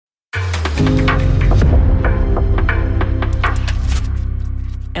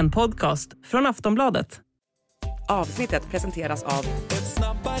en podcast från Aftonbladet. Avsnittet presenteras av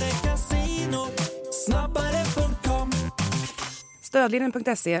Snabbare Casino, snabbare.com.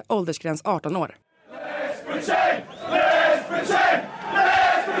 Stödlinjen.se, åldersgräns 18 år.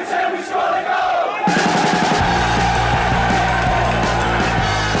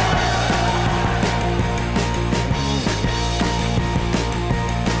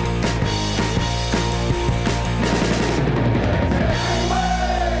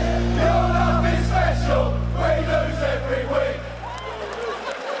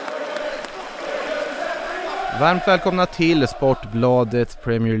 Varmt välkomna till Sportbladets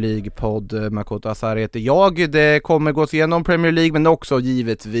Premier League-podd. Makoto Asari heter jag. Det kommer gås igenom Premier League men också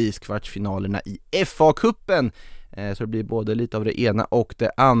givetvis kvartsfinalerna i FA-cupen. Så det blir både lite av det ena och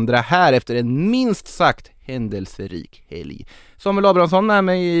det andra här efter en minst sagt händelserik helg. Samuel Abrahamsson är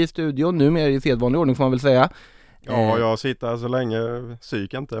med i studion, nu mer i sedvanlig ordning får man väl säga. Ja, jag sitter så länge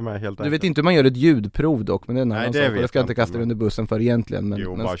psyk inte är med helt enkelt. Du vet inte hur man gör ett ljudprov dock, men det är en annan sak. Jag ska inte kasta det under bussen för egentligen.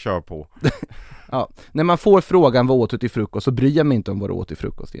 Men bara kör på. Ja, när man får frågan vad åt du till frukost så bryr jag mig inte om vad du åt till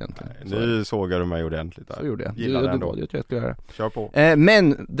frukost egentligen. Nej, nu sågar du mig ordentligt där. Så gjorde jag. Gillar den då. Jag tror jag ska göra. Kör på.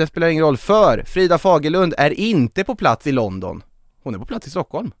 Men det spelar ingen roll för Frida Fagerlund är inte på plats i London. Hon är på plats i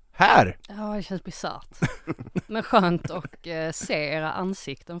Stockholm. Här! Ja, det känns bisarrt. Men skönt att se era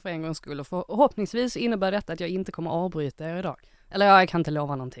ansikten för en gångs skull. Och förhoppningsvis innebär detta att jag inte kommer avbryta er idag. Eller jag kan inte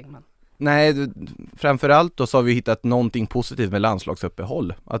lova någonting, men... Nej, framförallt då så har vi hittat någonting positivt med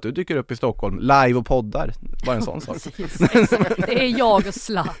landslagsuppehåll. Att du dyker upp i Stockholm, live och poddar. Bara en sån sak. Det är jag och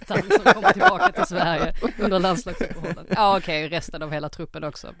Zlatan som kommer tillbaka till Sverige under landslagsuppehållet. Ja, okej, resten av hela truppen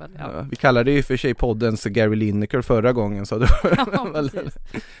också. Men, ja. Ja, vi kallade det ju för sig poddens Gary Lineker förra gången. Så det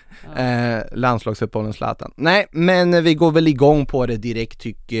var landslagsuppehållen Zlatan. Nej, men vi går väl igång på det direkt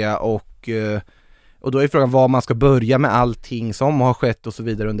tycker jag. Och då är frågan vad man ska börja med allting som har skett och så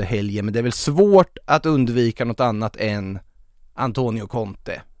vidare under helgen. Men det är väl svårt att undvika något annat än Antonio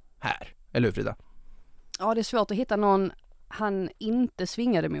Contes här. Eller hur Frida? Ja, det är svårt att hitta någon han inte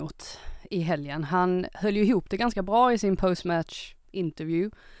svingade mot i helgen. Han höll ju ihop det ganska bra i sin postmatch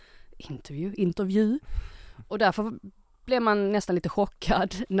interview. Och därför blev man nästan lite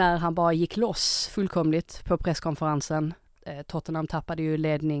chockad när han bara gick loss fullkomligt på presskonferensen. Tottenham tappade ju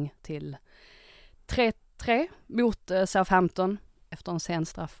ledning till 3-3 mot Southampton efter en sen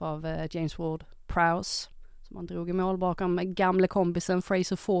straff av James Ward-Prowse som han drog i mål bakom gamle kompisen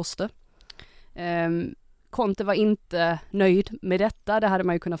Fraser Forster. Conte var inte nöjd med detta, det hade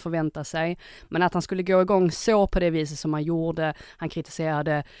man ju kunnat förvänta sig. Men att han skulle gå igång så på det viset som han gjorde, han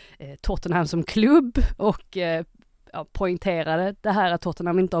kritiserade Tottenham som klubb och poängterade det här att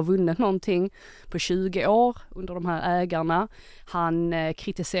Tottenham inte har vunnit någonting på 20 år under de här ägarna. Han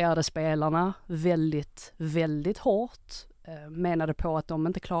kritiserade spelarna väldigt, väldigt hårt. Menade på att de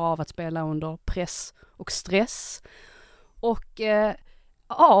inte klarar av att spela under press och stress. Och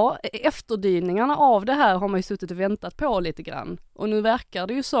efterdyningarna av det här har man ju suttit och väntat på lite grann. Och nu verkar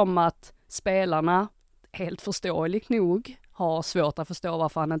det ju som att spelarna, helt förståeligt nog, har svårt att förstå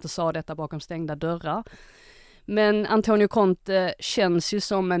varför han inte sa detta bakom stängda dörrar. Men Antonio Conte känns ju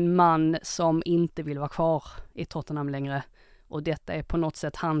som en man som inte vill vara kvar i Tottenham längre. Och detta är på något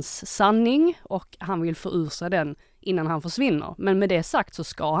sätt hans sanning och han vill få ur sig den innan han försvinner. Men med det sagt så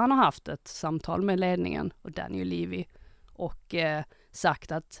ska han ha haft ett samtal med ledningen och Daniel Levy och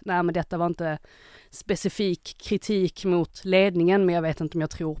sagt att nej men detta var inte specifik kritik mot ledningen, men jag vet inte om jag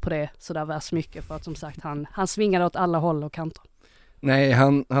tror på det så där värst mycket för att som sagt han svingade åt alla håll och kanter. Nej,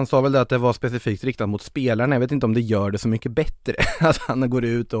 han sa väl att det var specifikt riktat mot spelarna. Jag vet inte om det gör det så mycket bättre. Att han går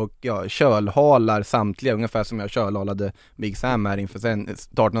ut och kölhalar samtliga, ungefär som jag kölhalade Big Sam här inför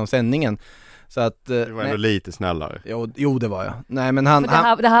starten av sändningen. Så att, det var ändå lite snällare. Jo, det var jag. Nej, men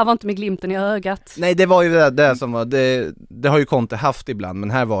det här var inte med glimten i ögat. Nej, det var ju det som var det har ju Conte haft ibland,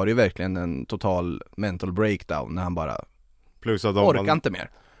 men här var det ju verkligen en total mental breakdown när han bara plus att orkar inte mer.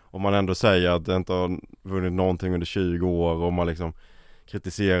 Om man ändå säger att det inte har vunnit någonting under 20 år och man liksom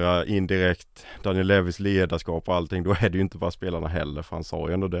kritiserar indirekt Daniel Levys ledarskap och allting, då är det ju inte bara spelarna heller, för han sa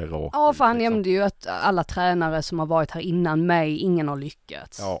ju ändå det rakt. Ja, för han nämnde ju att alla tränare som har varit här innan mig, ingen har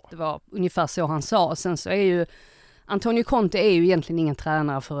lyckats. Ja. Det var ungefär så han sa. Sen så är ju Antonio Conte är ju egentligen ingen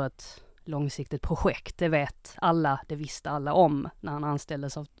tränare för ett långsiktigt projekt. Det vet alla, det visste alla om när han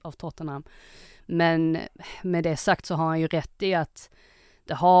anställdes av Tottenham. Men med det sagt så har han ju rätt i att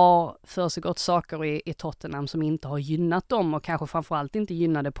det har försiggått saker i Tottenham som inte har gynnat dem och kanske framförallt inte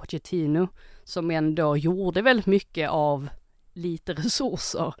gynnade Pochettino som ändå gjorde väldigt mycket av lite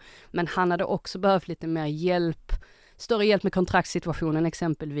resurser. Men han hade också behövt lite mer hjälp, större hjälp med kontraktssituationen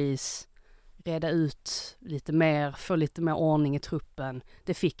exempelvis. reda ut lite mer, få lite mer ordning i truppen.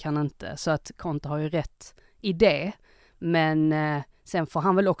 Det fick han inte, så att Conte har ju rätt i det. Men sen får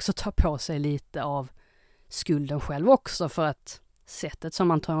han väl också ta på sig lite av skulden själv också, för att sättet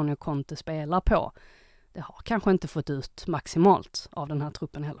som Antonio Contes spelar på, det har kanske inte fått ut maximalt av den här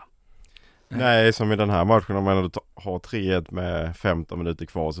truppen heller. Nej, som i den här matchen, om man ändå har 3-1 med 15 minuter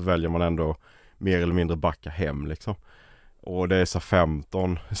kvar, så väljer man ändå mer eller mindre backa hem liksom. Och det är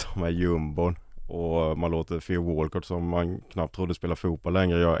Southampton som är jumbon, och man låter Theo Walcott, som man knappt trodde spela fotboll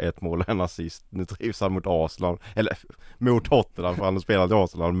längre, göra 1 mål och en assist. Nu trivs han mot Arsenal, eller mot Tottenham, för han har spelat i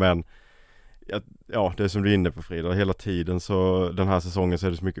Arsenal, men ja, det är som du är inne på, Frida, hela tiden. Så den här säsongen så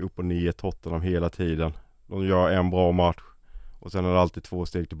är det så mycket upp och ner Tottenham hela tiden. De gör en bra match och sen är det alltid 2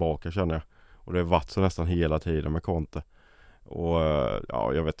 steg tillbaka, känner jag. Och det har varit så nästan hela tiden med Conte. Och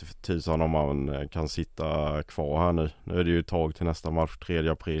ja, jag vet inte för tusan om man kan sitta kvar här nu. Nu är det ju ett tag till nästa match, 3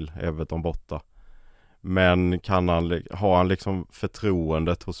 april, Everton borta. Men har han liksom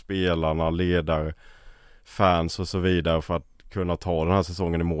förtroendet hos spelarna, ledare, fans och så vidare för att kunna ta den här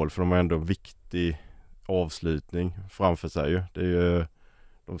säsongen i mål? För de har ändå en viktig avslutning framför sig ju. Det är ju,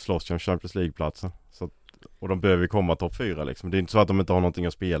 de slåss om Champions League-platsen. Så och de behöver komma topp 4 liksom. Det är inte så att de inte har någonting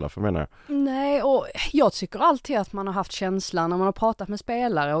att spela för, menar jag. Nej, och jag tycker alltid att man har haft känslan när man har pratat med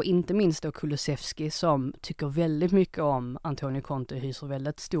spelare, och inte minst då Kulusevski, som tycker väldigt mycket om Antonio Conte, hyser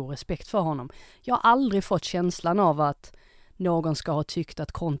väldigt stor respekt för honom. Jag har aldrig fått känslan av att någon ska ha tyckt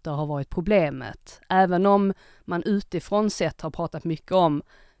att Conte har varit problemet. Även om man utifrån sett har pratat mycket om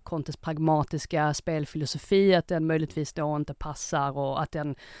Contes pragmatiska spelfilosofi, att den möjligtvis då inte passar och att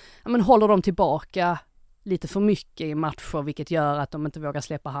den håller dem tillbaka lite för mycket i matcher, vilket gör att de inte vågar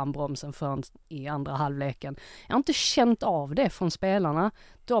släppa handbromsen förrän i andra halvleken. Jag har inte känt av det från spelarna.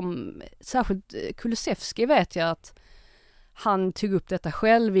 Särskilt Kulusevski vet jag att han tog upp detta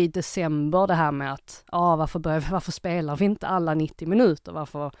själv i december, det här med att varför spelar vi inte alla 90 minuter?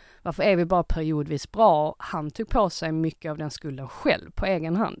 Varför är vi bara periodvis bra? Han tog på sig mycket av den skulden själv på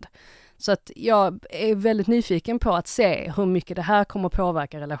egen hand. Så att jag är väldigt nyfiken på att se hur mycket det här kommer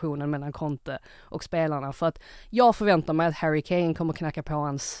påverka relationen mellan Conte och spelarna. För att jag förväntar mig att Harry Kane kommer knacka på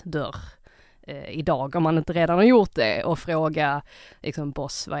hans dörr idag, om han inte redan har gjort det, och fråga liksom,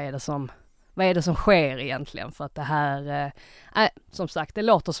 boss, vad är det som sker egentligen? För att det här, som sagt, det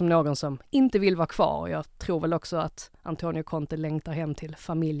låter som någon som inte vill vara kvar. Jag tror väl också att Antonio Conte längtar hem till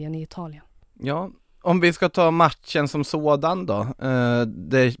familjen i Italien. Ja, om vi ska ta matchen som sådan då.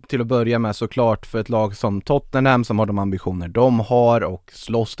 Det är till att börja med såklart för ett lag som Tottenham, som har de ambitioner de har och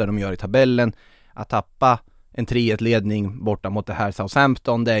slåss där de gör i tabellen. Att tappa en 3-1-ledning borta mot det här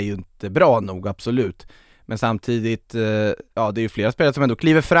Southampton, det är ju inte bra nog, absolut. Men samtidigt, det är ju flera spelare som ändå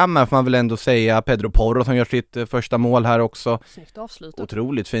kliver fram här, får man väl ändå säga. Pedro Porro som gör sitt första mål här också. Snyggt avslut.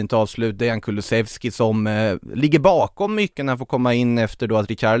 Otroligt fint avslut. Det är en Kulusevski som ligger bakom mycket när han får komma in efter då att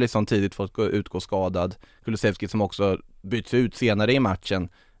Richarlison tidigt fått utgå skadad. Kulusevski som också byts ut senare i matchen.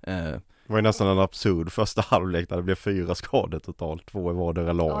 Det var ju nästan en absurd första halvlek där det blev 4 skador totalt, 2 i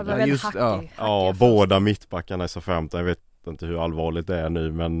vardera lag. Ja, det var väldigt hackig båda mittbackarna i Southampton, jag vet inte hur allvarligt det är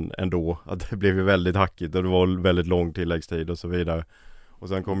nu, men ändå att det blev ju väldigt hackigt och det var väldigt lång tilläggstid och så vidare. Och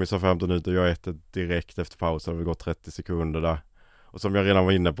sen kom ju Southampton ut och gör 1 direkt efter pausen, det gått 30 sekunder där. Och som jag redan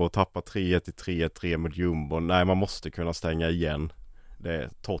var inne på, tappa 3-1 till 3-3 mot jumbo. Nej, man måste kunna stänga igen.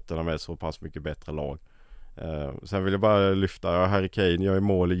 Tottenham är så pass mycket bättre lag. Sen vill jag bara lyfta Harry Kane gör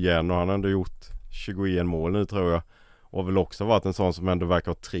mål igen, och han har ändå gjort 21 mål nu, tror jag. Och väl också varit en sån som ändå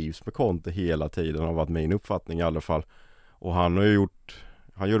verkar ha trivs med Conte hela tiden, har varit min uppfattning i alla fall. Och han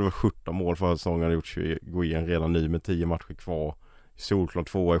gjorde väl 17 mål förra säsongen, han har gjort 21 redan nu med 10 matcher kvar. Solklart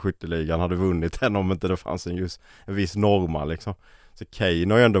 2 i skytteligan, hade vunnit den om inte det fanns en viss norma liksom. Så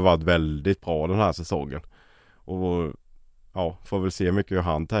Kane har ju ändå varit väldigt bra den här säsongen. Och ja, får väl se mycket hur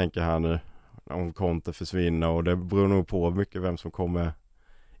han tänker här nu om Conte försvinner, och det beror nog på mycket vem som kommer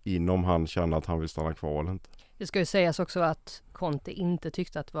in, om han känner att han vill stanna kvar eller inte. Det ska ju sägas också att Conte inte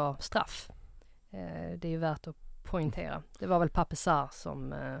tyckte att det var straff. Det är ju värt att poängtera. Det var väl Papesar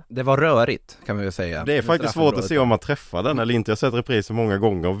som... Det var rörigt, kan man ju säga. Det är faktiskt svårt att se om man träffar den eller inte. Jag har sett repriser många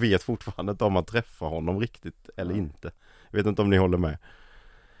gånger och vet fortfarande inte om man träffar honom riktigt eller inte. Jag vet inte om ni håller med.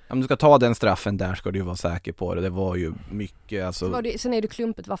 Om du ska ta den straffen där ska du ju vara säker på det. Det var ju mycket, alltså... Sen är det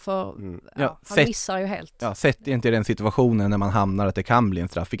klumpet, varför... han missar ju helt. Ja, sätt inte i den situationen när man hamnar att det kan bli en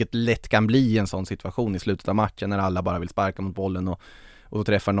straff. Vilket lätt kan bli en sån situation i slutet av matchen när alla bara vill sparka mot bollen och då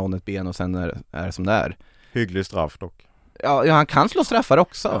träffar någon ett ben och sen är det som det är. Hygglig straff dock. Ja, han kan slå straffar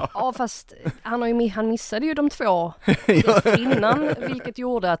också. Ja, fast han missade ju de 2 innan, vilket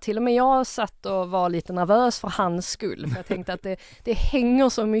gjorde att till och med jag satt och var lite nervös för hans skull. För jag tänkte att det hänger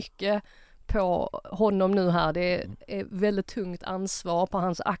så mycket på honom nu här. Det är väldigt tungt ansvar på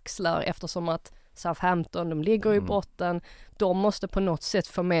hans axlar eftersom att Southampton, de ligger i botten. De måste på något sätt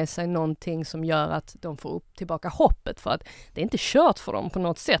få med sig någonting som gör att de får upp tillbaka hoppet, för att det är inte kört för dem på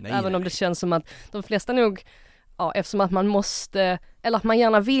något sätt. Även om det känns som att de flesta nog, eftersom att man måste, eller att man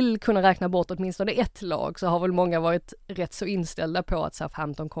gärna vill kunna räkna bort åtminstone ett lag, så har väl många varit rätt så inställda på att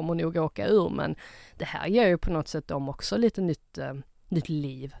Southampton kommer nog åka ur, men det här ger ju på något sätt dem också lite nytt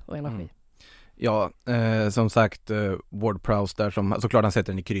liv och energi. Ja, som sagt, Ward-Prowse där som, såklart han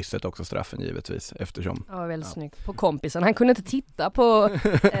sätter den i krysset också, straffen givetvis, eftersom... Ja, väldigt snyggt. På kompisen. Han kunde inte titta på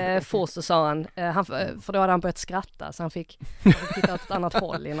Forster, sa han. För då hade han börjat skratta, så han fick titta åt ett annat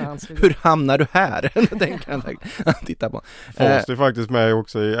håll innan han slog. Hur hamnar du här? Tänker han titta på. Forster är faktiskt med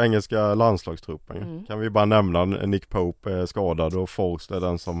också i engelska landslagstruppen. Kan vi bara nämna Nick Pope är skadad och Forster är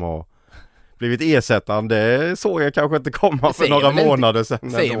den som har blivit ersättande. Det såg jag kanske inte komma för några månader sedan. Det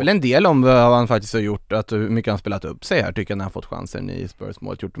säger väl en del om vad han faktiskt har gjort, att hur mycket han spelat upp sig här, tycker jag, när han fått chansen i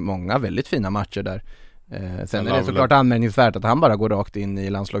Spurs-mål. Gjort många väldigt fina matcher där. Sen är det såklart anmärkningsvärt att han bara går rakt in i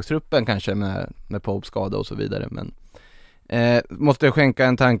landslagstruppen kanske med Popes skada och så vidare, men måste jag skänka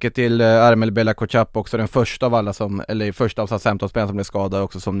en tanke till Armel Bella-Kotchap också, den första av alla första av Southampton-spelare som blev skadad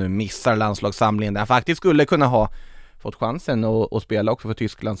också, som nu missar landslagssamlingen, där han faktiskt skulle kunna ha fått chansen att spela också för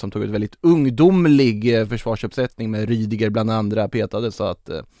Tyskland, som tog ett väldigt ungdomlig försvarsuppsättning med Rüdiger bland andra petade, så att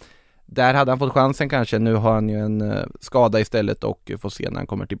där hade han fått chansen kanske. Nu har han ju en skada istället och får se när han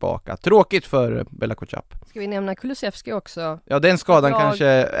kommer tillbaka. Tråkigt för Bella Kotchap. Ska vi nämna Kulusevski också? Ja, den skadan kanske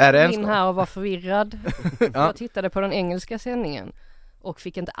är en skada. Här och var förvirrad. Jag tittade på den engelska sändningen och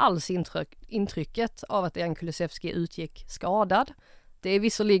fick inte alls intrycket av att Jan Kulusevski utgick skadad. Det är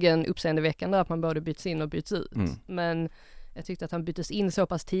visserligen uppseendeväckande att man både byts in och byts ut. Men jag tyckte att han byttes in så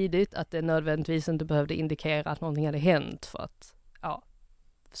pass tidigt att det nödvändigtvis inte behövde indikera att någonting hade hänt för att,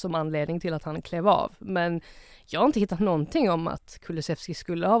 som anledning till att han klev av. Men jag har inte hittat någonting om att Kulusevski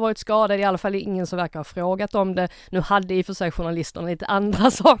skulle ha varit skadad. I alla fall ingen som verkar ha frågat om det. Nu hade i och för sig journalisterna lite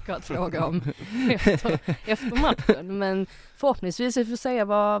andra saker att fråga om efter matchen. Men förhoppningsvis, vi får säga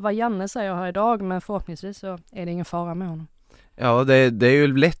vad Janne säger här idag, men förhoppningsvis så är det ingen fara med honom. Ja, det är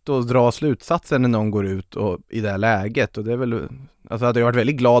ju lätt att dra slutsatsen när någon går ut och i det här läget, och det är väl, alltså hade jag varit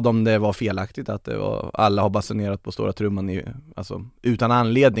väldigt glad om det var felaktigt, att det var, alla har basunerat på stora trumman utan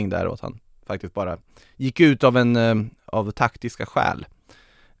anledning där, och att han faktiskt bara gick ut av taktiska skäl.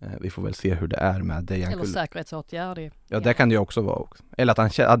 Vi får väl se hur det är med det. Eller säkerhetsåtgärd. Ja, det kan det ju också vara också. Eller att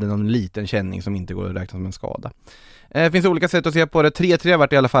han hade någon liten känning som inte går att räkna som en skada. Det finns olika sätt att se på det. 3-3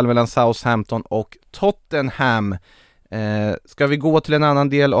 vart i alla fall mellan Southampton och Tottenham. Ska vi gå till en annan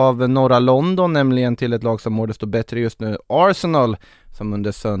del av norra London, nämligen till ett lag som mår desto bättre just nu, Arsenal, som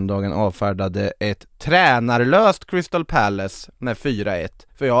under söndagen avfärdade ett tränarlöst Crystal Palace med 4-1.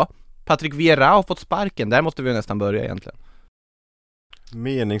 För Patrick Vieira har fått sparken, där måste vi nästan börja egentligen.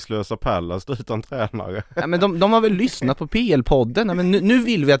 Meningslösa Palace utan tränare. Ja, men de har väl lyssnat på PL-podden. Men nu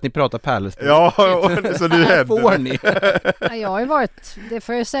vill vi att ni pratar Palace. Ja, så nu får ni. Jag har ju varit, det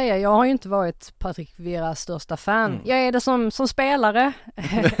får jag säga, jag har ju inte varit Patrick Vieiras största fan. Jag är det som spelare.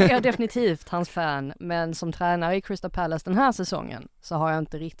 Jag är definitivt hans fan. Men som tränare i Crystal Palace den här säsongen så har jag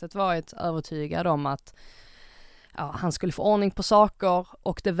inte riktigt varit övertygad om att han skulle få ordning på saker,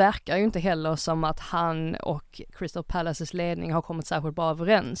 och det verkar ju inte heller som att han och Crystal Palaces ledning har kommit särskilt bra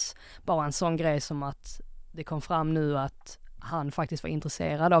överens. Bara en sån grej som att det kom fram nu att han faktiskt var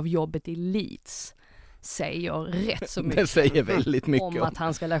intresserad av jobbet i Leeds säger rätt så mycket. Det säger väldigt mycket om att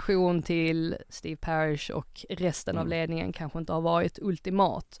hans relation till Steve Parish och resten av ledningen kanske inte har varit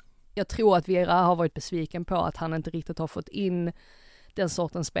ultimat. Jag tror att Vieira har varit besviken på att han inte riktigt har fått in den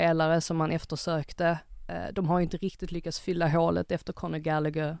sortens spelare som man eftersökte. De har inte riktigt lyckats fylla hålet efter Conor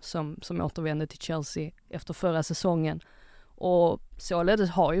Gallagher som återvände till Chelsea efter förra säsongen. Och således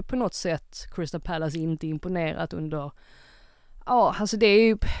har ju på något sätt Crystal Palace inte imponerat under... alltså det är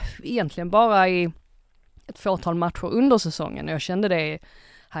ju egentligen bara i ett fåtal matcher under säsongen. Jag kände det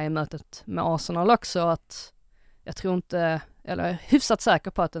här i mötet med Arsenal också, att jag tror inte... eller är hyfsat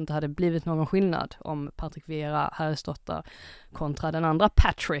säker på att det inte hade blivit någon skillnad om Patrick Vieira hade stått där kontra den andra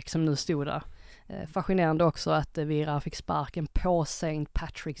Patrick som nu stod där. Fascinerande också att Vieira fick sparken på St.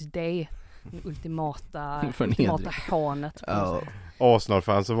 Patrick's Day. Den ultimata hånet.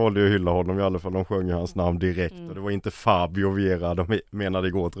 Arsenal-fans valde ju att hylla honom i alla fall. De sjöng ju hans namn direkt. Och det var inte Fabio Vieira de menade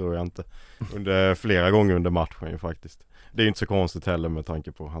igår, tror jag inte. Flera gånger under matchen ju faktiskt. Det är ju inte så konstigt heller med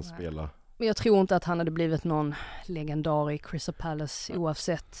tanke på hans spelare. Men jag tror inte att han hade blivit någon legendar i Crystal Palace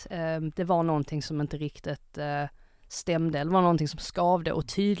oavsett. Det var någonting som inte riktigt stämde. Det var någonting som skavde, och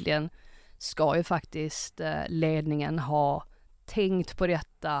tydligen ska ju faktiskt ledningen ha tänkt på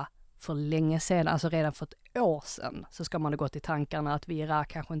detta för länge sedan, alltså redan för ett år sedan, så ska man ha gått i tankarna att Vieira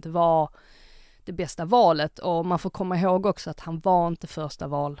kanske inte var det bästa valet. Och man får komma ihåg också att han var inte första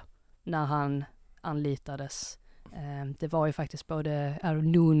val när han anlitades. Det var ju faktiskt både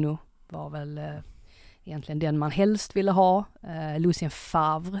Nuno var väl egentligen den man helst ville ha. Lucien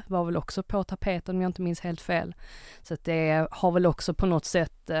Favre var väl också på tapeten om jag inte minns helt fel. Så att det har väl också på något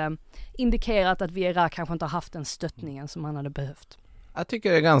sätt indikerat att Vieira kanske inte har haft den stöttningen som han hade behövt. Jag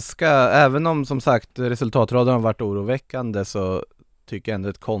tycker det är ganska, även om som sagt resultatraden har varit oroväckande, så tycker jag ändå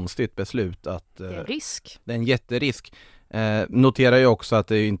ett konstigt beslut att Det är en risk. det är en jätterisk. Noterar ju också att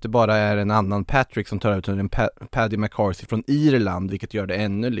det inte bara är en annan Patrick som tar ut en Paddy McCarthy från Irland, vilket gör det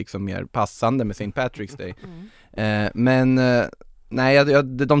ännu liksom mer passande med St. Patrick's Day. Men nej,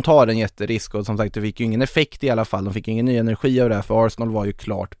 de tar en jätterisk, och som sagt det fick ju ingen effekt i alla fall. De fick ingen ny energi av det här, för Arsenal var ju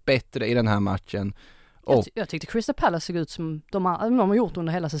klart bättre i den här matchen. Och Jag tyckte Crystal Palace såg ut som de har gjort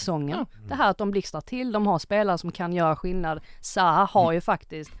under hela säsongen. Det här att de blixtrar till, de har spelare som kan göra skillnad. Zaha har ju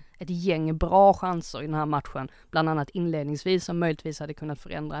faktiskt ett gäng bra chanser i den här matchen, bland annat inledningsvis, som möjligtvis hade kunnat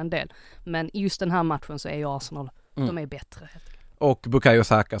förändra en del. Men i just den här matchen så är ju Arsenal, de är bättre. Och Bukayo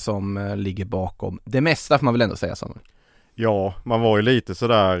Saka som ligger bakom det mesta, får man väl ändå säga, Samuel. Ja, man var ju lite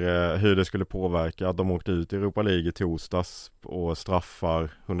sådär hur det skulle påverka att de åkte ut i Europa League i torsdags och straffar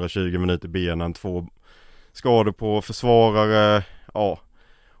 120 minuter benen, 2 skador på försvarare, ja,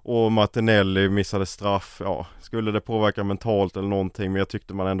 och Martinelli missade straff, ja, skulle det påverka mentalt eller någonting, men jag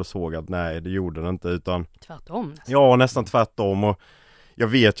tyckte man ändå såg att nej, det gjorde det inte, utan Tvärtom. Nästan. Ja, nästan tvärtom. Och jag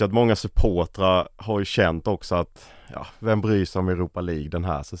vet ju att många supportrar har ju känt också att vem bryr sig om Europa League den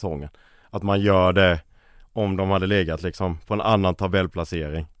här säsongen, att man gör det om de hade legat liksom på en annan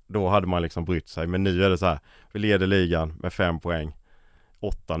tabellplacering, då hade man liksom brytt sig, men nu är det så här, vi leder ligan med 5 poäng,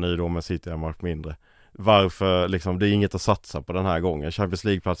 8 nu då med City en match mindre. Varför liksom, det är inget att satsa på den här gången. Champions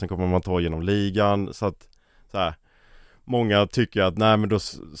League-platsen kommer man ta genom ligan, så att så här, många tycker att nej, men då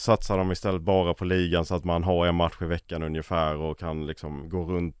satsar de istället bara på ligan så att man har en match i veckan ungefär och kan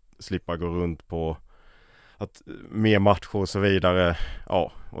liksom slippa gå runt på att mer matcher och så vidare.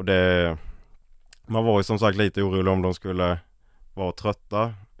 Ja, och det, man var ju som sagt lite orolig om de skulle vara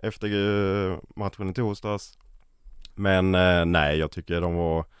trötta efter matchen i torsdags. Men nej, jag tycker de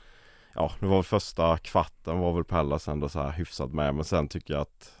var, det var första kvarten var väl Palace ändå så här hyfsat med, men sen tycker jag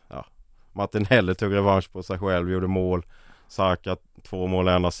att Martinelli tog revansch på sig själv, gjorde mål. Saka 2 mål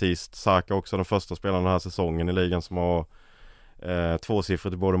och en assist. Saka också den första spelaren den här säsongen i ligan som har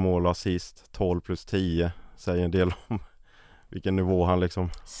 2-siffrigt i både mål och assist. 12 plus 10 säger en del om vilken nivå han liksom.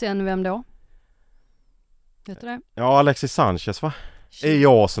 Sen vem då? Vet du det? Ja, Alexis Sanchez va? I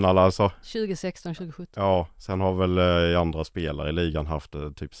Arsenal alltså. 2016-2017. Ja, sen har väl andra spelare i ligan haft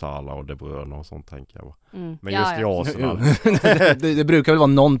typ Salah och De Bruyne och sånt tänker jag. Men just i Arsenal. det brukar väl vara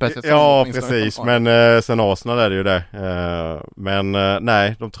någon per säsong. Ja, precis. Men sen Arsenal är det ju det. Men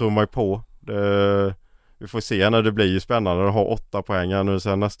nej, de trummar ju på. Vi får se när det blir ju spännande. De har 8 poäng här nu,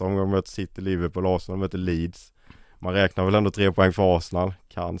 sen nästa gång möter City, Liverpool, Arsenal möter Leeds. Man räknar väl ändå 3 poäng för Arsenal.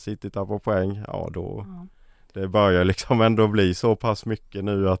 Kan City tappa poäng? Ja, då... Det börjar liksom ändå bli så pass mycket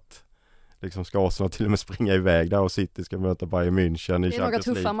nu att liksom ska Arsenal till och med springa iväg där och City ska möta Bayern München i Champions League. Det är några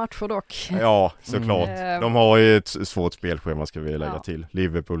tuffa matcher dock. Ja, såklart. De har ju ett svårt spelschema ska vi lägga till.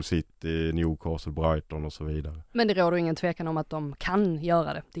 Liverpool, City, Newcastle, Brighton och så vidare. Men det råder ingen tvekan om att de kan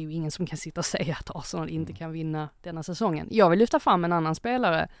göra det. Det är ju ingen som kan sitta och säga att Arsenal inte kan vinna denna säsongen. Jag vill lyfta fram en annan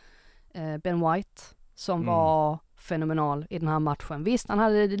spelare, Ben White, som var fenomenal i den här matchen. Visst, han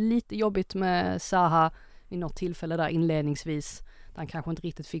hade det lite jobbigt med Zaha vid något tillfälle där inledningsvis. Han kanske inte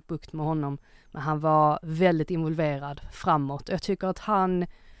riktigt fick bukt med honom. Men han var väldigt involverad framåt. Jag tycker att han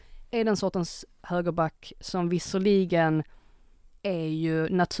är den sortens högerback som visserligen är ju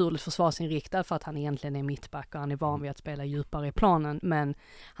naturligt försvarsinriktad för att han egentligen är mittback och han är van vid att spela djupare i planen. Men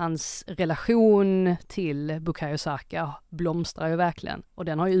hans relation till Bukayo Saka blomstrar ju verkligen. Och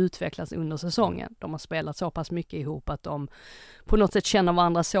den har ju utvecklats under säsongen. De har spelat så pass mycket ihop att de på något sätt känner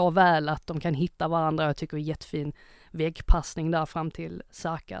varandra så väl att de kan hitta varandra. Jag tycker det är jättefin väggpassning där fram till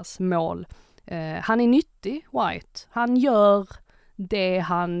Sakas mål. Han är nyttig, White. Han gör det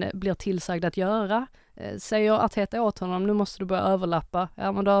han blir tillsagd att göra. Säger Arteta åt honom, nu måste du börja överlappa.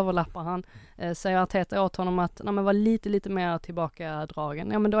 Ja, men då överlappar han. Säger Arteta åt honom att var lite mer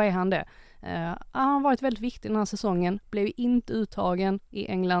tillbakadragen. Ja, men då är han det. Han har varit väldigt viktig den här säsongen. Blev inte uttagen i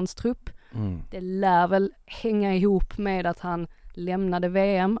Englands trupp. Det lär väl hänga ihop med att han lämnade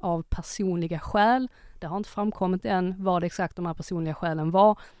VM av personliga skäl. Det har inte framkommit än vad exakt de här personliga skälen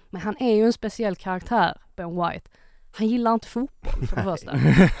var. Men han är ju en speciell karaktär, Ben White. han gillar inte fotboll för det första.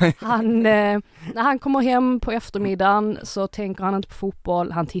 När han kommer hem på eftermiddagen så tänker han inte på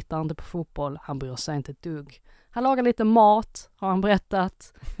fotboll, han tittar inte på fotboll, han bryr sig inte ett dugg. Han lagar lite mat, har han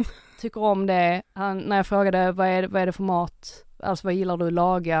berättat, tycker om det. När jag frågade vad är det för mat, alltså vad gillar du att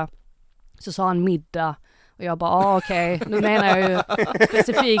laga, så sa han middag. Och jag bara, okej, nu menar jag ju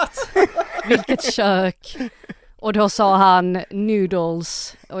specifikt vilket kök. Och då sa han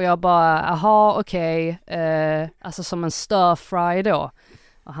noodles. Och jag bara, aha, okej. Alltså som en stir fry då.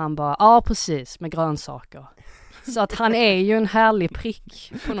 Och han bara, ja precis, med grönsaker. Så att han är ju en härlig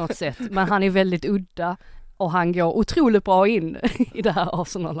prick på något sätt. Men han är väldigt udda. Och han går otroligt bra in i det här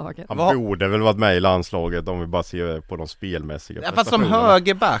Arsenal-laget. Han borde väl varit med i landslaget om vi bara ser på de spelmässiga fast som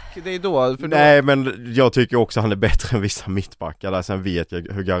högerback, det är då... Nej, men jag tycker också han är bättre än vissa mittbackar där. Sen vet jag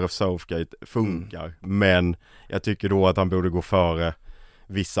hur Gareth Southgate funkar. Men jag tycker då att han borde gå före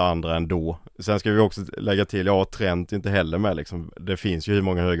vissa andra ändå. Sen ska vi också lägga till, Trent inte heller med liksom. Det finns ju hur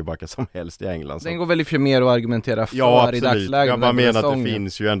många högerbackar som helst i England. Så. Den går väl för mer att argumentera för i dagsläget. Jag bara menar att det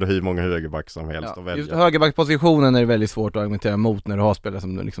finns ju ändå hur många högerbackar som helst att välja. Just högerbackpositionen är det väldigt svårt att argumentera mot när du har spelare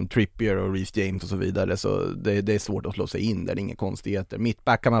som liksom Trippier och Reece James och så vidare. Så det är svårt att slå sig in där, det är inga konstigheter.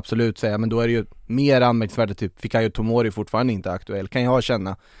 Mittback kan man absolut säga, men då är det ju mer anmärkningsvärt, typ Fikayo Tomori fortfarande inte aktuell, kan jag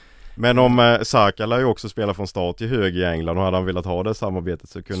känna. Men om Saka lär ju också spela från start i hög i England, och hade han velat ha det samarbetet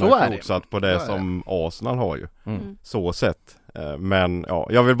så kunde han fortsatt på det som Arsenal har ju. Så sett. Men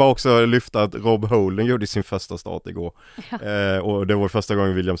jag vill bara också lyfta att Rob Holding gjorde sin första start igår. Och det var första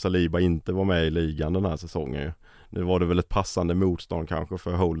gången William Saliba inte var med i ligan den här säsongen ju. Nu var det väl ett passande motstånd kanske,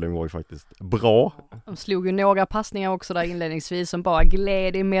 för Holding var ju faktiskt bra. De slog ju några passningar också där inledningsvis som bara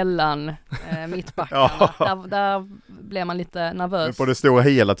gled emellan mittbackarna. Där blev man lite nervös. Men på det stora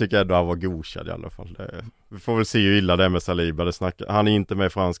hela tycker jag ändå han var godkänd i alla fall. Vi får väl se hur illa det är med Saliba. Han är inte med i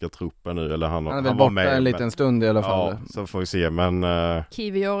franska truppen nu. Eller han är väl var borta med en liten stund i alla fall. Ja, så får vi se. Men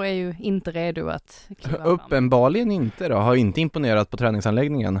Kivior är ju inte redo att kliva fram. Uppenbarligen inte då. Har inte imponerat på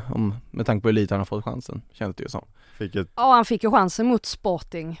träningsanläggningen med tanke på hur lite han har fått chansen. Känns det ju som. Ja, han fick ju chansen mot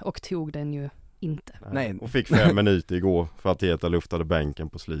Sporting och tog den ju inte. Nej. Och fick 5 minuter igår för att Heta luftade bänken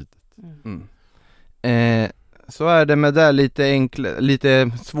på slutet. Så är det med det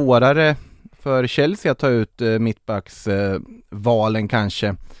lite svårare för Chelsea att ta ut mittbacksvalen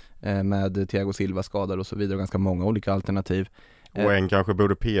kanske, med Thiago Silva skadad och så vidare, ganska många olika alternativ. Och en kanske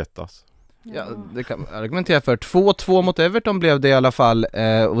borde petas. Ja, det kan man argumentera för. 2-2 mot Everton blev det i alla fall,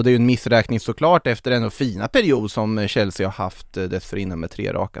 och det är ju en missräkning såklart efter en fina period som Chelsea har haft dessförinnan med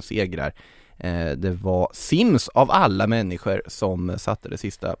 3 raka segrar. Det var Sims av alla människor som satte det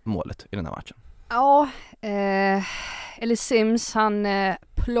sista målet i den här matchen. Ja, eller Sims, han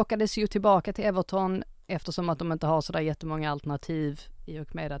plockades ju tillbaka till Everton eftersom att de inte har sådär jättemånga alternativ i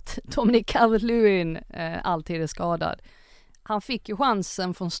och med att Dominic Calvert-Lewin alltid är skadad. Han fick ju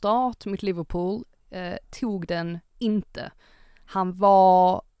chansen från start mot Liverpool, tog den inte. Han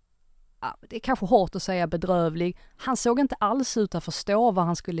var, det är kanske hårt att säga bedrövlig, han såg inte alls ut att förstå vad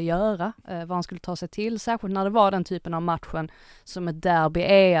han skulle göra, vad han skulle ta sig till, särskilt när det var den typen av matchen som ett derby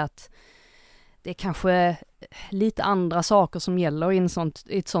är, att det är kanske lite andra saker som gäller i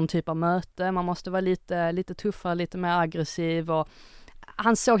ett sånt typ av möte. Man måste vara lite tuffare, lite mer aggressiv, och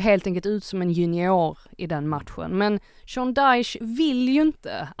han såg helt enkelt ut som en junior i den matchen. Men Sean Dyche vill ju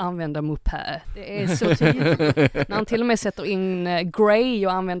inte använda Mopé. Det är så tydligt. När han till och med sätter in Gray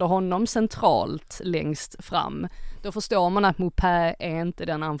och använder honom centralt längst fram, då förstår man att Mopé är inte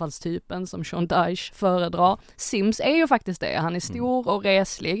den anfallstypen som Sean Dyche föredrar. Sims är ju faktiskt det. Han är stor och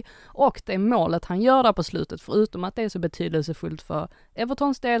reslig, och det målet han gör där på slutet, förutom att det är så betydelsefullt för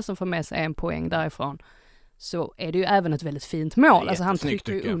Evertons del som får med sig 1 poäng därifrån, så är det ju även ett väldigt fint mål. Alltså han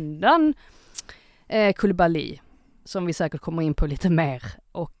trycker ju undan Koulibaly, som vi säkert kommer in på lite mer,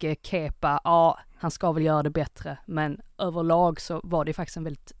 och Kepa, han ska väl göra det bättre, men överlag så var det faktiskt en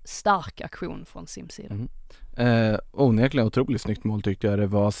väldigt stark aktion från Sims sida. Onekligen otroligt snyggt mål tyckte jag det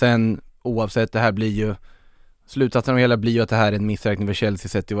var. Sen oavsett, det här blir ju slutsatsen av hela blir ju att det här är en missräkning för Chelsea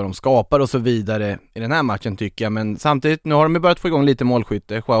sett till vad de skapar och så vidare i den här matchen tycker jag, men samtidigt nu har de ju börjat få igång lite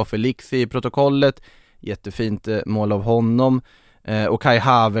målskytte. Joao Felix i protokollet, jättefint mål av honom, och Kai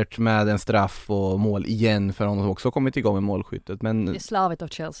Havertz med en straff och mål igen för honom också kommit igång med målskyttet. Men det är slarvigt av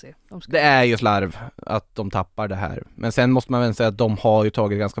Chelsea. Det är ju slarv att de tappar det här. Men sen måste man väl säga att de har ju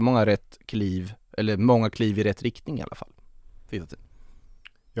tagit ganska många många kliv i rätt riktning i alla fall.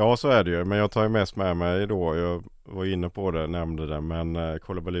 Ja, så är det ju. Men jag tar ju mest med mig då. Jag var inne på det, nämnde det. Men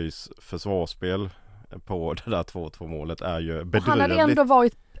Koulibalys försvarsspel på det där 2-2 målet är ju bedrövligt. Han hade ändå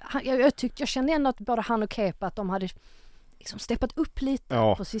varit, jag kände ändå att både han och Kepa, att de hade liksom steppat upp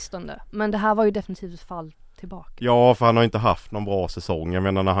lite på sistone. Men det här var ju definitivt ett fall tillbaka. Ja, för han har inte haft någon bra säsong. Jag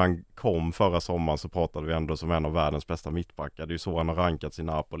menar när han kom förra sommaren så pratade vi ändå som en av världens bästa mittbackar. Det är ju så han har rankats i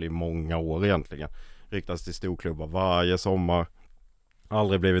Napoli i många år egentligen. Ryktas till storklubbar varje sommar.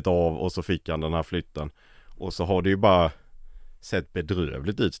 Aldrig blivit av och så fick han den här flytten. Och så har det ju bara sett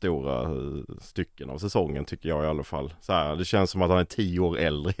bedrövligt ut stora stycken av säsongen tycker jag i alla fall. Så här, det känns som att han är 10 år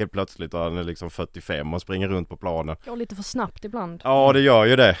äldre helt plötsligt och han är liksom 45 och springer runt på planen. Går lite för snabbt ibland. Ja, det gör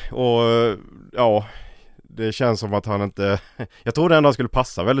ju det. Och ja, det känns som att han inte... Jag tror ändå han skulle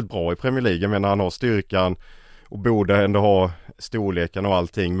passa väldigt bra i Premier League. Jag menar han har styrkan och borde ändå ha storleken och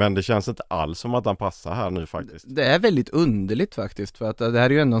allting. Men det känns inte alls som att han passar här nu faktiskt. Det är väldigt underligt faktiskt, för att det här är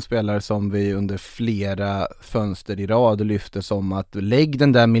ju ändå en spelare som vi under flera fönster i rad lyfter som att lägg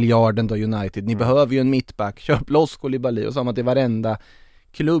den där miljarden då United, ni behöver ju en mittback, köp loss Koulibaly, och som att det var varenda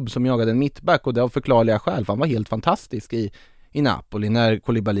klubb som jagade en mittback, och det av förklarliga skäl, för han var helt fantastisk i Napoli när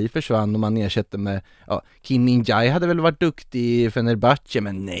Koulibaly försvann och man ersatte med Kim Min-jae hade väl varit duktig i Fenerbahce,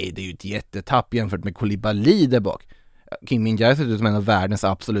 men nej, det är ju ett jättetapp jämfört med Koulibaly där bak. Kim Min-jae ser ut som en av världens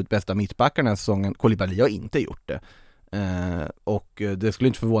absolut bästa mittbackar den här säsongen. Koulibaly har inte gjort det. Och det skulle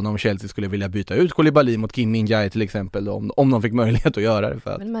inte förvåna om Chelsea skulle vilja byta ut Koulibaly mot Kim Min-jae till exempel om de fick möjlighet att göra det.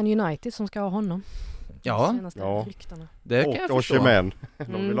 För att... Men Man United som ska ha honom. Ja. Det kan jag förstå.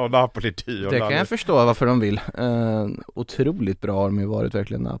 De vill ha Napoli dyr. Det kan jag förstå varför de vill. Otroligt bra har de ju varit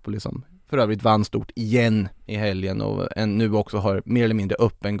verkligen, Napoli, som för övrigt vann stort igen i helgen och nu också har mer eller mindre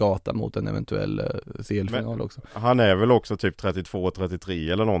öppen gata mot en eventuell CL-final också. Han är väl också typ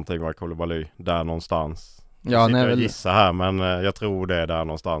 32-33 eller någonting, var Koulibaly där någonstans. Ja, jag gissar här, men jag tror det är där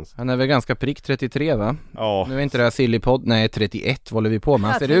någonstans. Han är väl ganska prick 33, va? Ja. Nu är inte det här silly podd. Nej, 31 håller vi på med.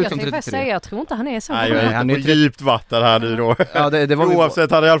 Han ser ut som 33. Jag tror inte han är så. Nej, han är på djupt vatten här nu då. Ja, det var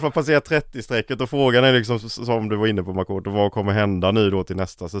oavsett, han har i alla fall passerat 30-strecket och frågan är liksom, som du var inne på Makoto, vad kommer hända nu då till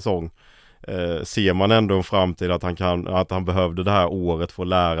nästa säsong? Ser man ändå en framtid att han behövde det här året för att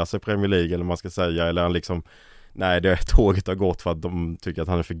lära sig Premier League, eller man ska säga, eller han liksom nej, det tåget har gått för att de tycker att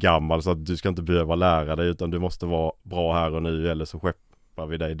han är för gammal, så att du ska inte behöva lära dig utan du måste vara bra här och nu, eller så skeppar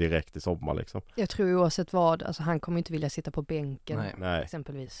vi dig direkt i sommar liksom. Jag tror oavsett vad, alltså han kommer inte vilja sitta på bänken. Nej.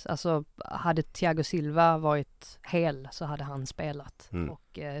 Exempelvis. Alltså hade Thiago Silva varit hel så hade han spelat.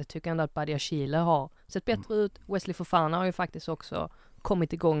 Och tycker ändå att Badia Chile har sett bättre ut. Wesley Fofana har ju faktiskt också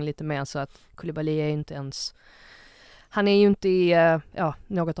kommit igång lite mer, så att Koulibaly är inte ens... Han är ju inte i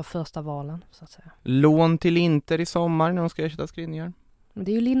något av första valen, så att säga. Lån till Inter i sommar när de ska ersätta Skriniar. Men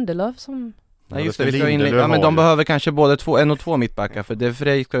det är ju Lindelöf som... Nej, just det, vi ska ja, men de behöver kanske både en och två mittbackar, för det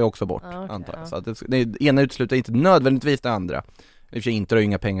Frey ska ju också bort, antar jag. Så att det ena utesluter inte nödvändigtvis det andra. I och för sig Inter har ju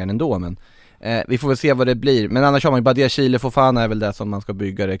inga pengar ändå, men vi får väl se vad det blir. Men annars har man ju Badia Chile, Fofana är väl det som man ska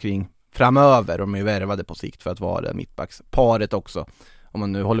bygga det kring framöver. De är ju värvade på sikt för att vara mittbacksparet också. Om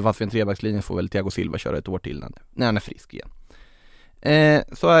man nu håller fast vid en trebackslinje får väl Thiago Silva köra ett år till när han är frisk igen.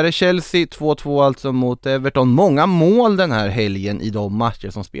 Så är det Chelsea 2-2 alltså mot Everton. Många mål den här helgen i de matcher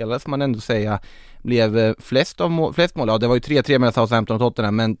som spelades, man ändå säga blev flest mål. Ja, det var ju 3-3 mellan Southampton och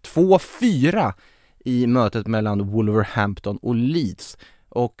Tottenham, men 2-4 i mötet mellan Wolverhampton och Leeds.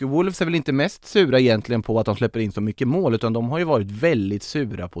 Och Wolves är väl inte mest sura egentligen på att de släpper in så mycket mål, utan de har ju varit väldigt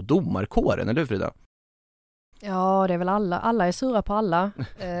sura på domarkåren, eller Frida? Ja, det är väl alla är sura på alla.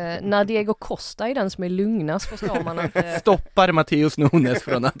 När Diego Costa är den som är lugnast förstår man att... Stoppar Matteus Nunes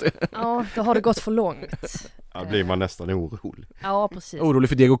från att... Ja, då har det gått för långt. Ja, blir man nästan orolig. Ja, precis. Orolig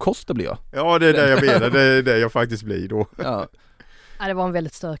för Diego Costa blir jag. Ja, det är det jag menar. Det är det jag faktiskt blir då. Ja, det var en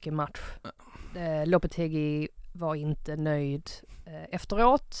väldigt stökig match. Lopetegui var inte nöjd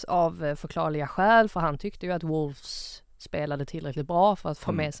efteråt av förklarliga skäl, för han tyckte ju att Wolves spelade tillräckligt bra för att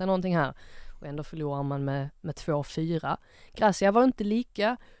få med sig någonting här. Och ändå förlorar man med 2-4. Gracia var inte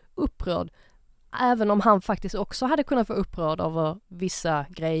lika upprörd, även om han faktiskt också hade kunnat få upprörd över vissa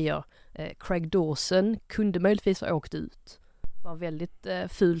grejer. Craig Dawson kunde möjligtvis ha åkt ut. Det var en väldigt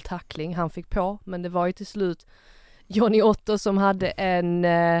ful tackling han fick på, men det var ju till slut Johnny Otto som hade en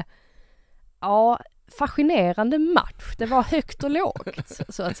fascinerande match. Det var högt och lågt,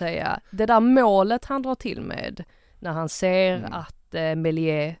 så att säga. Det där målet han drar till med när han ser att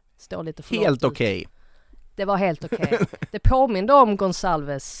Melier står lite för helt okej. Det var helt okej. Det påminner om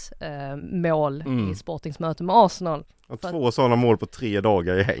Gonçalves mål i Sportingsmöte med Arsenal. Två sådana mål på 3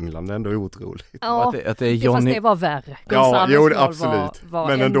 dagar i England, det är ändå otroligt. Ja, att det är Johnny... fast det var värre. Ja, jo, absolut. Var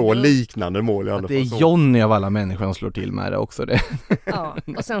men ändå liknande mål i alla fall. Det är Johnny av alla människor som slår till med det också. Det. Ja,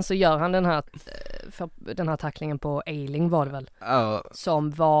 och sen så gör han den här tacklingen på Eiling var det väl.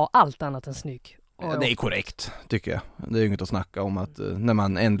 Som var allt annat än snygg. Det är korrekt, tycker jag. Det är ju inget att snacka om att när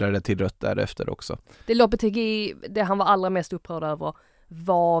man ändrar det till rött därefter också. Det Lopetegui, det han var allra mest upprörd över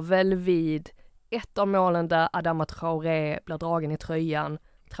var väl vid ett av målen där Adama Traoré blir dragen i tröjan.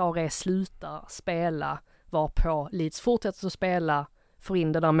 Traoré slutar spela, varpå Leeds fortsätter att spela, får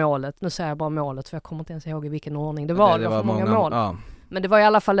in det där målet. Nu säger jag bara målet för jag kommer inte ens ihåg i vilken ordning det var. Det var för många mål. Ja. Men det var i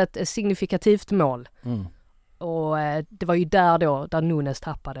alla fall ett signifikativt mål. Och det var ju där Nunes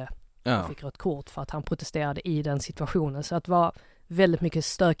tappade. Han fick rött kort för att han protesterade i den situationen. Så att det var väldigt mycket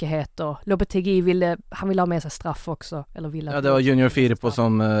stökigheter. Lopetegui ville ha med sig straff också. Eller det var Junior Firpo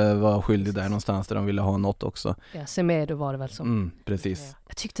som var skyldig där någonstans där de ville ha något också. Ja, Semedo var det väl som. Precis.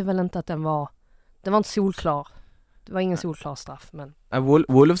 Jag tyckte väl inte att den var inte solklar. Det var ingen solklar straff. Men...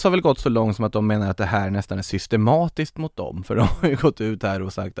 Wolves har väl gått så långt som att de menar att det här nästan är systematiskt mot dem. För de har ju gått ut här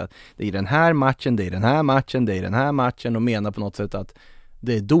och sagt att det är den här matchen, det är den här matchen, det är den här matchen. Och menar på något sätt att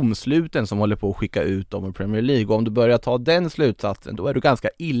det är domsluten som håller på att skicka ut dem i Premier League. Och om du börjar ta den slutsatsen, då är du ganska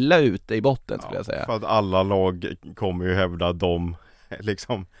illa ute i botten skulle jag säga. För att alla lag kommer ju hävda dem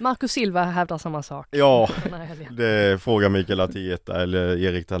liksom. Marcus Silva hävdar samma sak. Ja, det frågar Mikael Arteta eller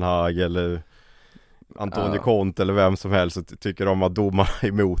Erik Ten Hag eller Antonio Contes eller vem som helst, så tycker de att domarna är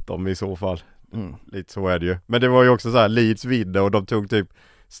emot dem i så fall. Lite så är det ju. Men det var ju också så här, Leeds vidde och de tog typ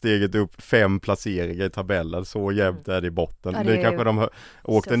steget upp 5 placeringar i tabellen. Så jämnt är det i botten. Ja, det kanske de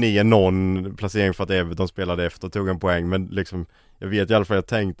åkte ner någon placering för att Everton spelade efter och tog en poäng. Men liksom, jag vet i alla fall, jag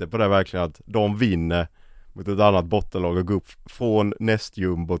tänkte på det verkligen, att de vinner mot ett annat bottenlag och gå upp från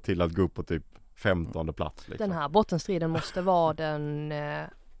nästjumbo till att gå upp på typ 15:e plats. Liksom. Den här bottenstriden måste vara den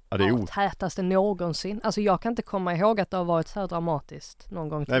tätaste någonsin. Alltså jag kan inte komma ihåg att det har varit så här dramatiskt någon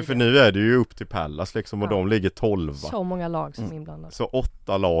gång tidigare. Nej, för nu är det ju upp till Pallas liksom, och de ligger 12. Så många lag som är inblandade. Så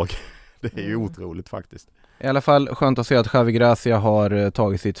 8 lag. Det är ju otroligt faktiskt. I alla fall skönt att se att Javi Gracia har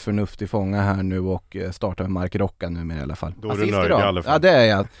tagit sitt förnuft i fånga här nu och startar med Mark Rocca nu med i alla fall. Då är du nöjd i alla fall. Ja, det är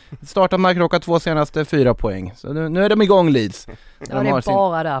jag. Startar Mark Rocca 2 senaste 4 poäng. Så nu är de igång, Leeds. Ja, det är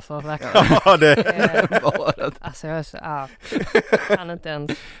bara därför verkligen. Ja, det är bara. Alltså jag kan inte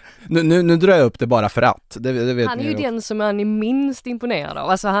ens. Nu drar jag upp det bara för att. Det vet han är ju den som är minst imponerad av.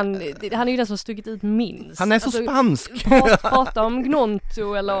 Alltså han är ju den som har stuckit ut minst. Han är så spansk. Prata om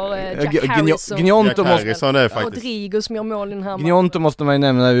Gnonto eller Jack Harrison. Jack Harrison är faktiskt. Rodrigo som gör mål i den här Gnonto måste man ju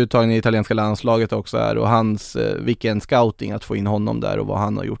nämna uttagningen i italienska landslaget också är. Och hans, vilken scouting att få in honom där och vad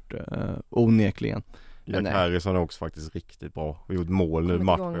han har gjort onekligen. Jack Harrison är också faktiskt riktigt bra. Och gjort mål nu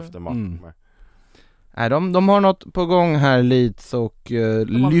match efter match. Nej, de har något på gång här, Leeds, och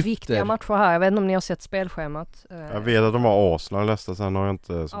de har viktiga matcher här. Jag vet inte om ni har sett spelschemat. Jag vet att de har Arsenal nästa, sen har jag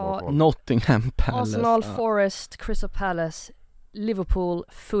inte så bra koll. Nottingham Palace. Arsenal, Forest, Crystal Palace, Liverpool,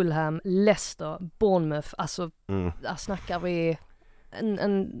 Fulham, Leicester, Bournemouth. Alltså, där snackar vi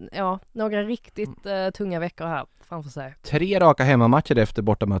några riktigt tunga veckor här framför sig. 3 raka hemmamatcher efter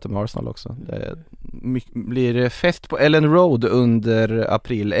bortamöte med Arsenal också. Det blir fest på Ellen Road under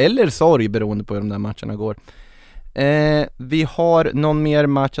april, eller sorg beroende på hur de där matcherna går. Vi har någon mer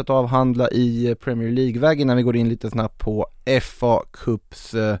match att avhandla i Premier League-väg innan vi går in lite snabbt på FA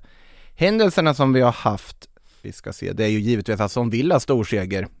Cups händelserna som vi har haft. Vi ska se, det är ju givetvis Aston Villa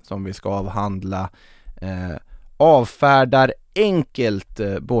storseger som vi ska avhandla. Avfärdar enkelt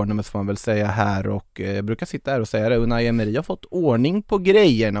Bournemouth får man väl säga här, och jag brukar sitta här och säga det, Unai Emery har fått ordning på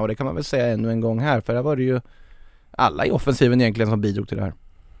grejerna, och det kan man väl säga ännu en gång här, för det var det ju alla i offensiven egentligen som bidrog till det här.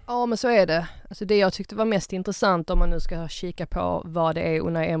 Ja, men så är det. Alltså det jag tyckte var mest intressant, om man nu ska kika på vad det är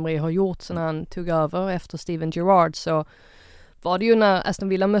Unai Emery har gjort sedan han tog över efter Steven Gerrard, så var det ju när Aston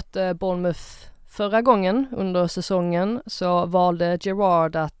Villa mötte Bournemouth förra gången under säsongen, så valde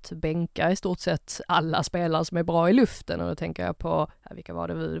Gerrard att bänka i stort sett alla spelare som är bra i luften, och då tänker jag på, vilka var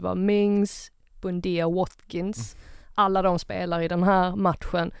det? Det var Mings, Bundia, Watkins, alla de spelar i den här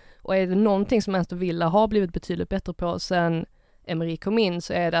matchen, och är det någonting som Aston Villa har blivit betydligt bättre på sen Emery kom in,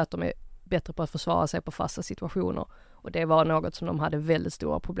 så är det att de är bättre på att försvara sig på fasta situationer, och det var något som de hade väldigt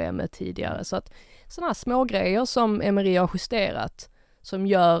stora problem med tidigare. Så att sådana här små grejer som Emery har justerat, som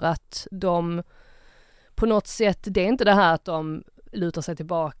gör att de på något sätt, det är inte det här att de lutar sig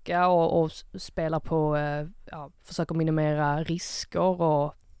tillbaka och spelar på, försöker minimera risker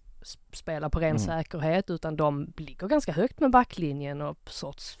och spela på ren säkerhet, utan de ligger ganska högt med backlinjen och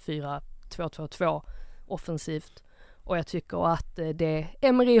sorts 4-2-2-2 offensivt. Och jag tycker att det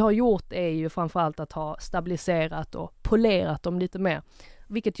Emery har gjort är ju framförallt att ha stabiliserat och polerat dem lite mer,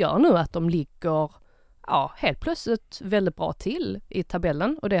 vilket gör nu att de ligger helt plötsligt väldigt bra till i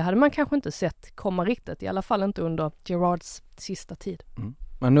tabellen, och det hade man kanske inte sett komma riktigt, i alla fall inte under Gerrards sista tid.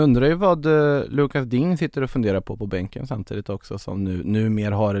 Man undrar ju vad Lucas Digne sitter och funderar på bänken samtidigt också, som nu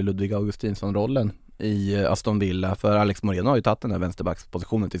mer har Ludvig Augustinsson-rollen i Aston Villa, för Alex Moreno har ju tagit den där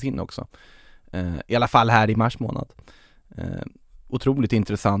vänsterbackspositionen till sin också. I alla fall här i mars månad. otroligt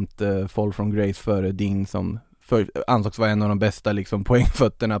intressant fall from grace för Dean som ansågs vara en av de bästa liksom,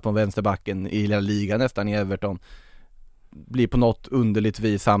 poängfötterna på vänsterbacken i hela ligan nästan i Everton. Blir på något underligt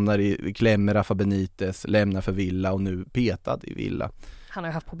vis, hamnar i klämmer Rafa Benitez, lämnar för Villa och nu petad i Villa. Han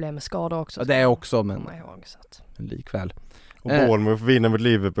har ju haft problem med skador också. Ja, det är också, men likväl. Och Bournemouth vinner mot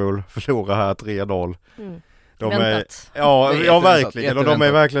Liverpool, förlorar här 3-0. De väntat. är verkligen. Och de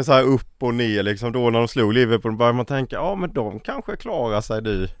är verkligen så här upp och ner liksom. Då när de slog Liverpool börjar man tänka, men de kanske klarar sig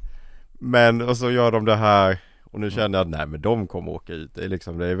nu. Men och så gör de det här. Och nu känner jag att nej, men de kommer åka ut. Det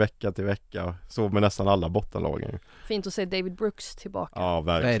är vecka till vecka. Så med nästan alla bottenlagen. Fint att se David Brooks tillbaka. Ja,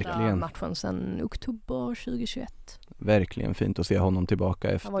 verkligen. Matchen sedan oktober 2021. Verkligen fint att se honom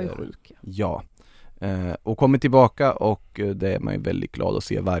tillbaka efter. Han var ju sjuk. Ja. Och kommer tillbaka och det är man ju väldigt glad att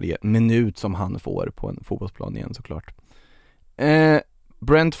se varje minut som han får på en fotbollsplan igen såklart.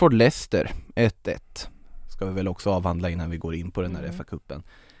 Brentford-Leicester 1-1 ska vi väl också avhandla innan vi går in på den här FA-cupen.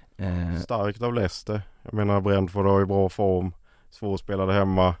 Starkt av Leicester. Jag menar Brentford har ju bra form, svårspelade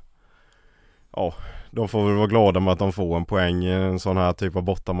hemma. Ja, de får väl vara glada med att de får en poäng i en sån här typ av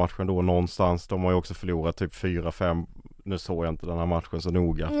bortamatch då någonstans. De har ju också förlorat typ 4-5. Nu såg jag inte den här matchen så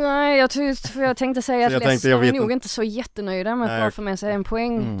noga. Nej, jag tänkte säga att Leicester är nog inte så jättenöjda med att bara få med sig en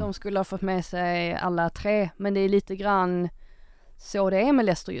poäng. De skulle ha fått med sig alla 3. Men det är lite grann så det är med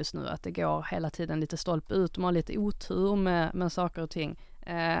Leicester just nu. Att det går hela tiden lite stolpe ut. De har lite otur med saker och ting.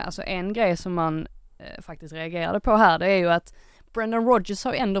 Alltså en grej som man faktiskt reagerade på här, det är ju att Brendan Rodgers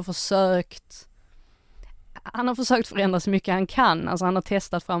har ändå försökt förändra så mycket han kan. Alltså han har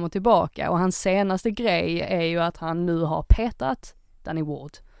testat fram och tillbaka och hans senaste grej är ju att han nu har petat Danny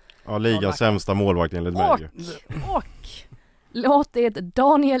Ward. Ja, ligans sämsta målvakt enligt mig. Och låt det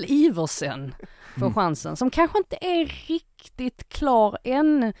Daniel Iversen få chansen, som kanske inte är riktigt klar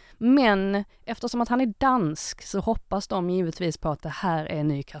än, men eftersom att han är dansk så hoppas de givetvis på att det här är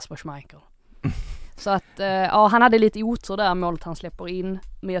ny Kasper Schmeichel. Så att, han hade lite otur där, målet han släpper in.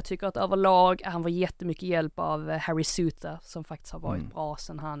 Men jag tycker att överlag, han var jättemycket hjälp av Harry Southampton som faktiskt har varit bra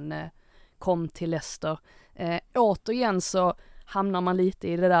sedan han kom till Leicester. Återigen så hamnar man lite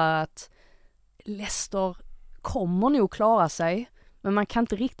i det där att Leicester kommer nog klara sig. Men man kan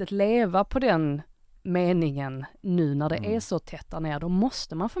inte riktigt leva på den meningen nu när det är så tätt där ner. Då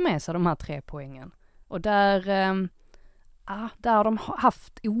måste man få med sig de här 3 poängen. Och där har de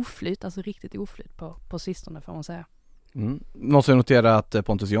haft oflyt, alltså riktigt oflyt på sistone får man säga. Måste jag notera att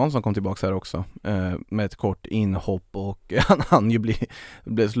Pontus Jansson kom tillbaka här också med ett kort inhopp och han ju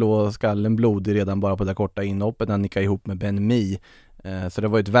blev slå skallen blodig redan bara på det korta inhoppet när han nickade ihop med Ben Mee. Så det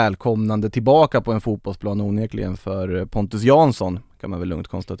var ett välkomnande tillbaka på en fotbollsplan onekligen för Pontus Jansson, kan man väl lugnt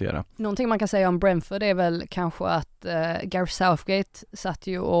konstatera. Någonting man kan säga om Brentford är väl kanske att Gareth Southgate satt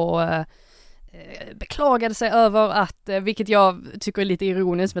ju och beklagade sig över att, vilket jag tycker är lite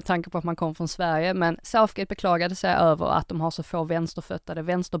ironiskt med tanke på att man kom från Sverige, men Southgate beklagade sig över att de har så få vänsterföttade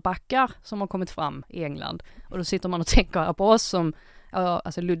vänsterbackar som har kommit fram i England. Och då sitter man och tänker på oss som,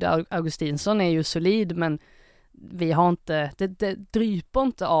 alltså Ludde Augustinsson är ju solid, men vi har inte, det dryper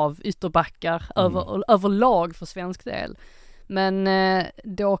inte av ytterbackar överlag för svensk del. Men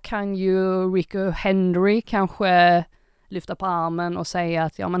då kan ju Rico Henry kanske lyfta på armen och säga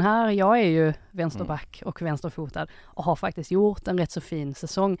att jag är ju vänsterback och vänsterfotad och har faktiskt gjort en rätt så fin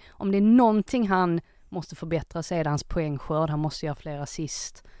säsong. Om det är någonting han måste förbättra så är det hans poängskörd. Han måste göra fler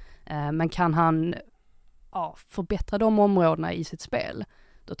assist. Men kan han förbättra de områdena i sitt spel,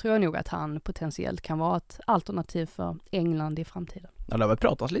 då tror jag nog att han potentiellt kan vara ett alternativ för England i framtiden. Ja, det har väl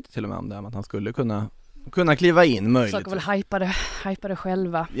pratats lite till och med om det, att han skulle kunna kliva in möjligt. Försöker väl hypa det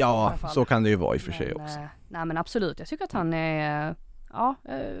själva. Ja, så kan det ju vara i och för sig också. Nej, men absolut. Jag tycker att han är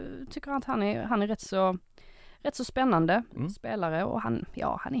han är rätt så spännande spelare och han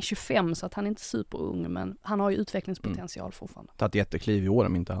är 25 så att han är inte superung, men han har ju utvecklingspotential fortfarande. Tagit jättekliv i år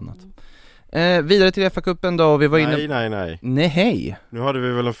om inte annat. Vidare till FA-cupen då, vi var inne... Nej, hej. Nu hade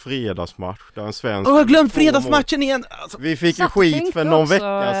vi väl en fredagsmatch där en svensk... jag har glömt fredagsmatchen igen! Alltså, vi fick ju skit för någon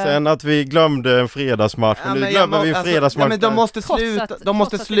vecka sedan att vi glömde en fredagsmatch, men nu glömmer vi en fredagsmatch. Men de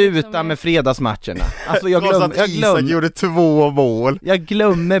måste sluta med fredagsmatcherna. Alltså jag glömmer... gjorde 2 mål. Jag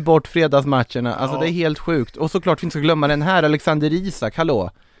glömmer bort fredagsmatcherna, alltså det är helt sjukt. Och såklart finns att glömma den här, Alexander Isak, hallå?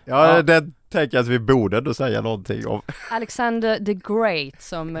 Ja, det tänker jag att vi borde då säga någonting om. Alexander the Great,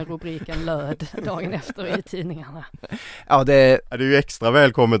 som rubriken löd dagen efter i tidningarna. Ja, det är ju extra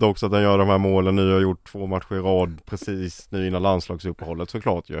välkommet också att han gör de här målen nu. Har gjort 2 matcher i rad precis nu innan landslagsuppehållet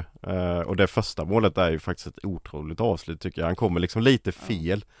såklart ju. Och det första målet är ju faktiskt ett otroligt avslut tycker jag. Han kommer liksom lite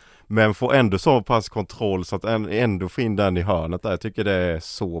fel. Men får ändå så pass kontroll så att ändå få in den i hörnet där. Jag tycker det är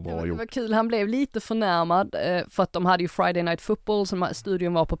så bra gjort. Det var kul, han blev lite förnärmad för att de hade ju Friday Night Football som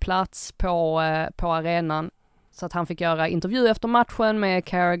studion var på plats på arenan. Så att han fick göra intervju efter matchen med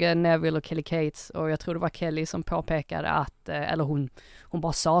Carragher, Neville och Kelly Cates. Och jag tror det var Kelly som påpekade att, eller hon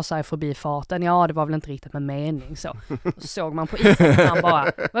bara sa så här förbi farten, ja det var väl inte riktigt med mening så. Och så såg man på isen han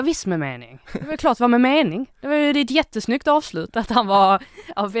bara, vad visst med mening? Det var klart det var med mening. Det var ju ett jättesnyggt avslut att han var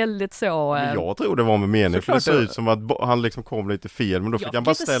väldigt så. Men jag tror det var med mening för det ser ut som att han liksom kom lite fel men då fick han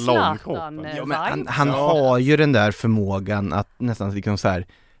bara ställa om kroppen. Ja, men han har ju den där förmågan att nästan liksom så här,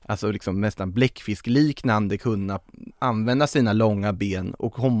 alltså liksom nästan bläckfiskliknande kunna använda sina långa ben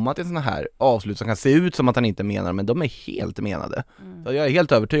och komma till såna här avslut som kan se ut som att han inte menar, men de är helt menade. Så jag är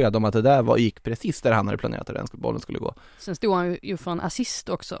helt övertygad om att det där gick precis där han hade planerat att den bollen skulle gå. Sen stod han ju för en assist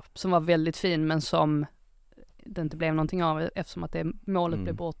också som var väldigt fin men som det inte blev någonting av eftersom att det målet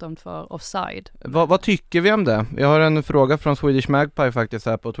blev bortdömt för offside. Vad tycker vi om det? Jag har en fråga från Swedish Magpie faktiskt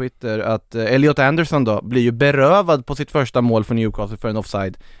här på Twitter att Elliot Anderson då blir ju berövad på sitt första mål för Newcastle för en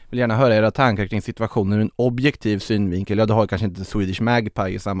offside. Vill gärna höra era tankar kring situationen ur en objektiv synvinkel. Ja, det har kanske inte Swedish Magpie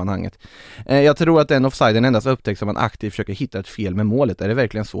i sammanhanget. Jag tror att den offsiden endast upptäcks om man aktivt försöker hitta ett fel med målet. Är det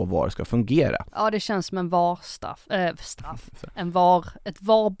verkligen så VAR ska fungera? Ja, det känns som en VAR-straff. Ett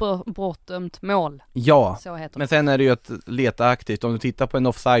VAR-bortdömt mål. Ja, så heter det. Men sen är det ju att leta aktivt. Om du tittar på en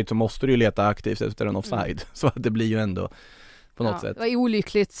offside så måste du ju leta aktivt efter en offside. Så att det blir ju ändå på något sätt. Det var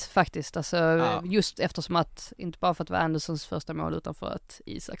olyckligt faktiskt. Alltså, just eftersom att, inte bara för att det var Andersons första mål utan för att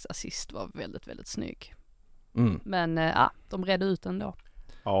Isaks assist var väldigt, väldigt snygg. Men de redde ut ändå.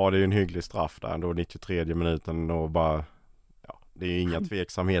 Ja, det är ju en hygglig straff där ändå, 93 minuten och bara, det är ju inga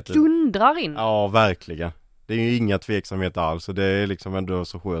tveksamheter. Dundrar in. Ja, verkligen. Det är ju inga tveksamheter alls och det är liksom ändå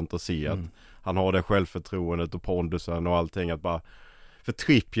så skönt att se att han har det självförtroendet och pondusen och allting att bara, för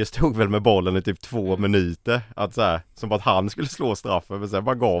Trippier stod väl med bollen i typ 2 minuter att så här, som att han skulle slå straffen men sen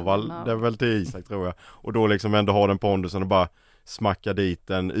bara gav han det väl till Isak tror jag och då liksom ändå har den pondusen och bara smacka dit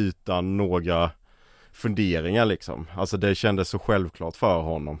den utan några funderingar liksom. Alltså det kändes så självklart för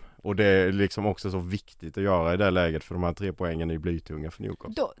honom och det är liksom också så viktigt att göra i det läget för de här 3 poängen är ju blytunga för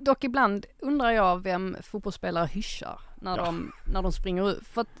Newcastle. Dock ibland undrar jag vem fotbollsspelare hyschar när de springer ut.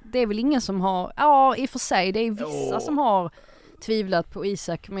 För att det är väl ingen som har, i och för sig det är vissa som har tvivlat på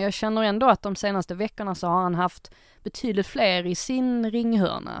Isak, men jag känner ändå att de senaste veckorna så har han haft betydligt fler i sin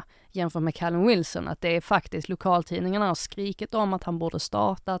ringhörna jämfört med Callum Wilson, att det är faktiskt lokaltidningarna har skrikit om att han borde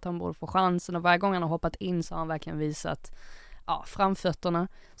starta, att han borde få chansen och varje gång han har hoppat in så har han verkligen visat framfötterna.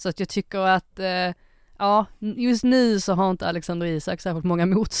 Så att jag tycker att just nu så har inte Alexander Isak särskilt många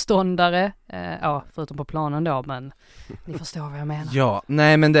motståndare, förutom på planen då, men ni förstår vad jag menar. Ja,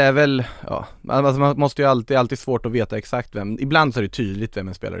 nej men det är väl, alltså man måste ju alltid svårt att veta exakt vem, ibland så är det tydligt vem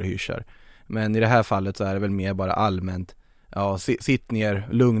en spelare hyschar, men i det här fallet så är det väl mer bara allmänt, sitt ner,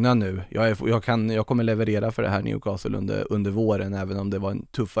 lugna nu, jag kommer leverera för det här Newcastle under våren även om det var en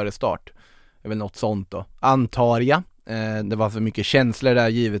tuffare start. Det är väl något sånt då, antar jag. Det var för mycket känslor där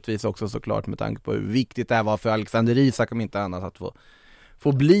givetvis också såklart med tanke på hur viktigt det här var för Alexander Isak om inte annat att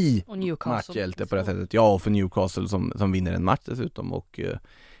få bli matchhjälte på det sättet. Ja, och för Newcastle som vinner en match dessutom och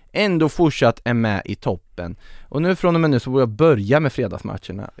ändå fortsatt är med i toppen. Och nu från och med nu så borde jag börja med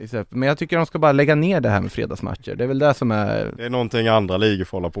fredagsmatcherna. Men jag tycker de ska bara lägga ner det här med fredagsmatcher. Det är väl det som är... Det är någonting andra ligor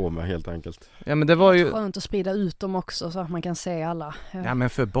får hålla på med helt enkelt. Ja, men det var ju... skönt att sprida ut dem också så att man kan se alla. Ja, men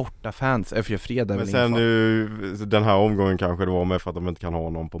för borta fans, för fredag. Men sen nu, den här omgången kanske det var med för att de inte kan ha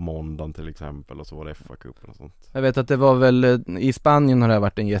någon på måndagen till exempel och så var det FA-cupen och sånt. Jag vet att det var väl, i Spanien har det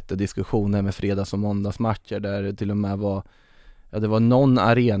varit en jättediskussion med fredags- och måndagsmatcher där det till och med var... Ja, det var någon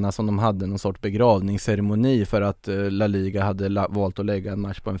arena som de hade någon sorts begravningsceremoni för att La Liga hade valt att lägga en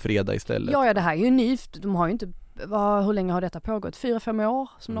match på en fredag istället. Ja, det här är ju nytt. De har ju inte, hur länge har detta pågått? 4-5 år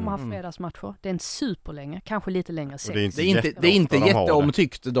som de har haft fredagsmatcher. Det är en superlänge, kanske lite längre sen. Det är inte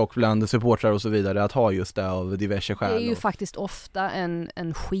jätteomtyckt dock bland supportrar och så vidare att ha just det av diverse skäl. Det är ju faktiskt ofta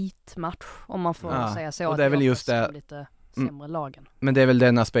en skitmatch om man får säga så. Och det är väl just det. Lite sämre lagen. Men det är väl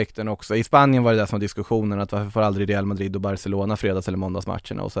den aspekten också. I Spanien var det där som var diskussionen att varför får aldrig Real Madrid och Barcelona fredags- eller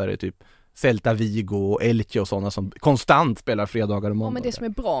måndagsmatcherna och så är det typ Celta Vigo och Elche och sådana som konstant spelar fredagar och måndagar. Ja, men det som är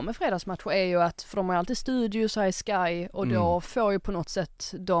bra med fredagsmatcher är ju att, för de har alltid studio så här i Sky och då får ju på något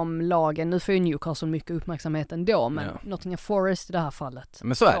sätt de lagen, nu får ju Newcastle mycket uppmärksamhet ändå, men Nottingham Forest i det här fallet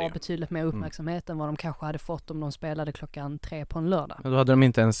men så är det får betydligt mer uppmärksamhet än vad de kanske hade fått om de spelade 3:00 på en lördag. Men då hade de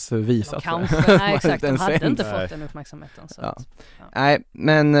inte ens visat nej exakt, de hade inte fått den uppmärksamheten. Så Nej,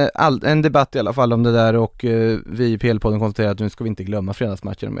 men en debatt i alla fall om det där och vi i PL-podden konstaterar att nu ska vi inte glömma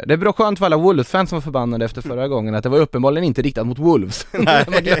fredagsmatchen mer. Det är bra skönt för alla Wolves-fans som var förbannade efter förra gången att det var uppenbarligen inte riktat mot Wolves. Nej,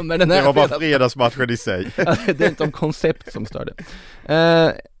 Man glömmer den här det var bara fredagsmatchen i sig. Det är inte om koncept som störde.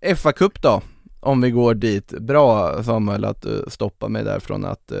 FA-cup då, om vi går dit. Bra Samuel att stoppa mig där från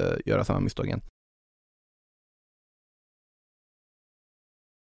att göra samma misstag igen.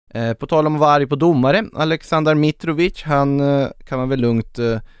 På tal om att vara arg på domare, Alexander Mitrovics, han kan man väl lugnt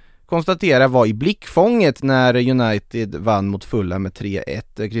konstatera var i blickfånget när United vann mot Fulham med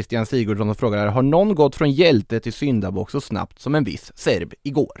 3-1. Christian Sigurdsson frågar: har någon gått från hjälte till syndabock så snabbt som en viss serb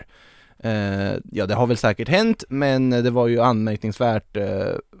igår? Ja, det har väl säkert hänt, men det var ju anmärkningsvärt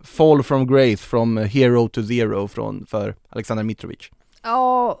fall from grace, from hero to zero för Alexander Mitrovic.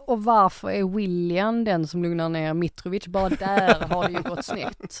 Ja, och varför är William den som lugnar ner Mitrovic? Bara där har det ju gått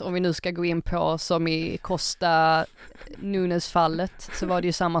snett. Om vi nu ska gå in på som i Costa Nunes-fallet, så var det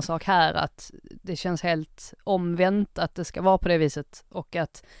ju samma sak här, att det känns helt omvänt att det ska vara på det viset, och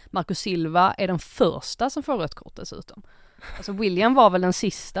att Marco Silva är den första som får rött kort dessutom. Alltså William var väl den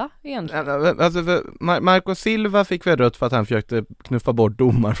sista egentligen. Alltså Marco Silva fick väl rött för att han försökte knuffa bort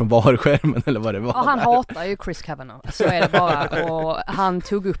domar från varskärmen eller vad det var. Ja, han hatar ju Chris Kavanagh, så är det bara. Och han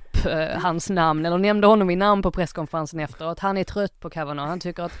tog upp hans namn, eller nämnde honom i namn på presskonferensen efteråt. Han är trött på Kavanagh. Han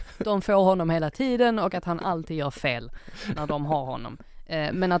tycker att de får honom hela tiden och att han alltid gör fel när de har honom.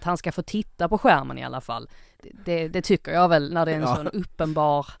 Men att han ska få titta på skärmen i alla fall. Det tycker jag väl, när det är en sån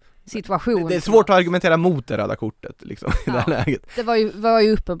uppenbar situation. Det är svårt att argumentera mot det röda kortet liksom, i det här läget. Det var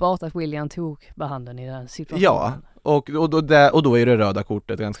ju uppenbart att William tog behanden i den situationen. Ja, och då är det röda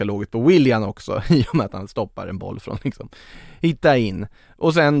kortet ganska lågt på William också, i och med att han stoppar en boll från liksom hitta in.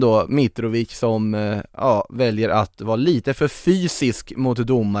 Och sen då Mitrovic som väljer att vara lite för fysisk mot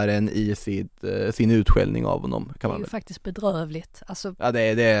domaren i sin utskällning av honom. Kan man det är ju faktiskt bedrövligt. Alltså, ja,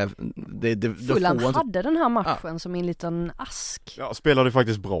 Fulham hade den här matchen som en liten ask. Ja, spelade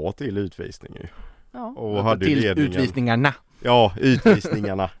faktiskt bra till utvisning ju. Ja. Och hade till ledningen. utvisningarna. Ja,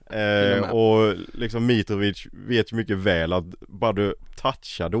 utvisningarna. Och liksom Mitrovic vet ju mycket väl att bara du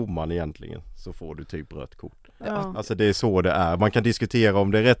touchar domaren egentligen så får du typ rött kort. Ja. Alltså det är så det är. Man kan diskutera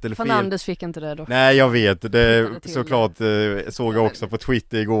om det är rätt eller fel. Fernandes fick inte det då. Nej, jag vet. Det såklart såg jag också på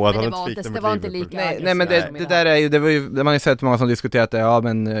Twitter igår att han inte fick det med var inte lika. Nej, men det där är ju, det var ju, man har ju sett många som diskuterat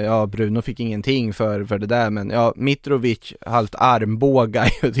det, Bruno fick ingenting för det där, men Mitrovic halvt armbågar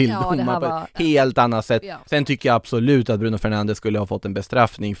ju till domar på ett helt annat sätt. Ja. Sen tycker jag absolut att Bruno Fernandes skulle ha fått en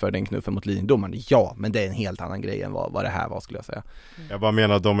bestraffning för den knuffen mot linjedomaren. Ja, men det är en helt annan grej än vad det här var, skulle jag säga. Jag bara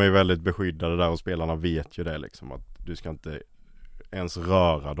menar att de är väldigt beskyddade där och spelarna vet ju det liksom, att du ska inte ens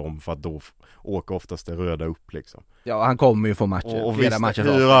röra dem för att då åker oftast det röda upp liksom. Ja, han kommer ju få matcher. Och flera matcher.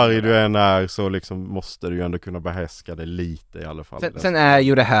 Hur arg du än är så liksom måste du ju ändå kunna behärska det lite i alla fall. Sen är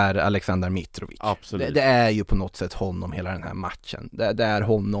ju det här Alexander Mitrovic. Absolut. Det är ju på något sätt honom hela den här matchen. Det är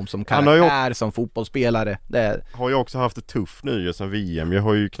honom som karaktär, som fotbollsspelare. Har ju också haft det tufft nu sen VM. Jag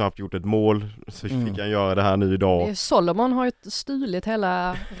har ju knappt gjort ett mål, så fick han göra det här nu idag. Solomon har ju stulit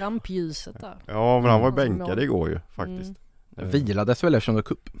hela rampljuset där. Ja, men han var bänkad igår ju faktiskt. Vilades väl eftersom det var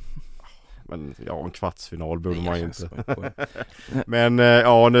cup. Men en kvartsfinal borde man inte. Men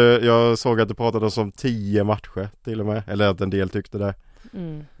jag såg att du pratade om 10 matcher till och med. Eller att en del tyckte det.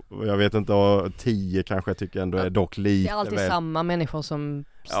 Jag vet inte, 10 kanske jag tycker ändå är dock lite. Det är alltid samma människor som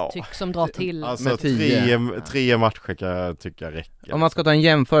som drar till. Alltså 3 matcher kan jag tycka räcker. Om man ska ta en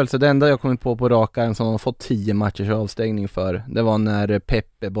jämförelse, det enda jag kommit på rakan som har fått 10 matchers avstängning för, det var när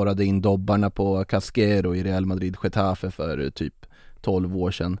Pepe borrade in dobbarna på Casquero i Real Madrid Getafe för typ 12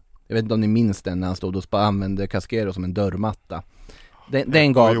 år sedan. Jag vet inte om ni minns den, när han stod och använde Casquero som en dörrmatta.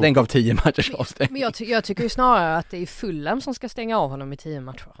 Den gav 10 matchers avstängning. Men jag tycker ju snarare att det är Fulham som ska stänga av honom i 10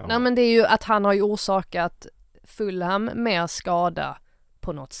 matcher. Ja. Nej, men det är ju att han har ju orsakat Fulham mer skada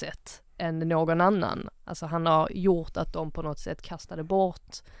på något sätt än någon annan. Alltså han har gjort att de på något sätt kastade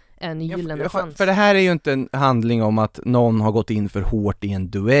bort en gyllene chans. För det här är ju inte en handling om att någon har gått in för hårt i en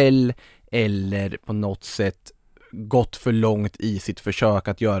duell eller på något sätt gått för långt i sitt försök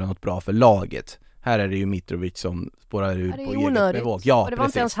att göra något bra för laget. Här är det ju Mitrovic som spårar ut på eget bevåg. Ja, och det var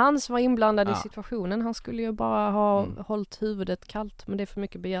inte ens han som var inblandad i situationen. Han skulle ju bara ha hållit huvudet kallt. Men det är för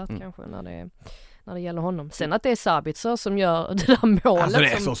mycket begärt kanske när det gäller honom. Sen att det är Sabitzer som gör det där målet. Alltså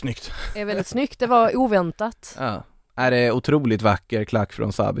det är så snyggt. Är väldigt snyggt. Det var oväntat. Ja. Är det otroligt vacker klack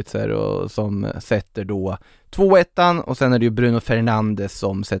från Sabitzer och som sätter då 2-1 och sen är det ju Bruno Fernandes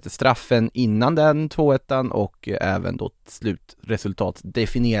som sätter straffen innan den 2-1 och även då slutresultat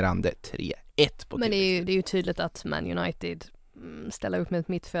definierande 3-1 på. Men det är ju tydligt att Man United ställer upp med ett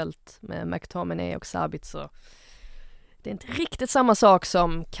mittfält med McTominay och Sabitzer. Det är inte riktigt samma sak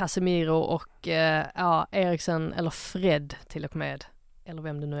som Casemiro och Eriksen eller Fred till och med, eller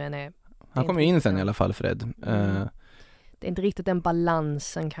vem det nu än är. Han kom ju in sen i alla fall, Fred. Det är inte riktigt den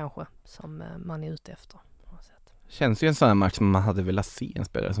balansen kanske som man är ute efter. Känns ju en sån här match som man hade velat se en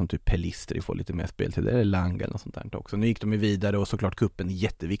spelare som typ Pelistri få lite mer spel till. Det är Lang eller något sånt där också. Nu gick de ju vidare och såklart kuppen är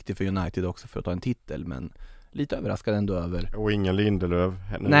jätteviktig för United också för att ta en titel, men lite överraskad ändå över. Och ingen Lindelöf.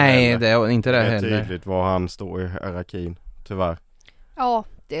 Nej, det är inte det heller. Det är tydligt var han står i hierarkin, tyvärr. Ja,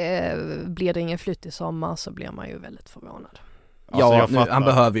 blir det ingen flytt i sommar så blir man ju väldigt förvånad. Ja, han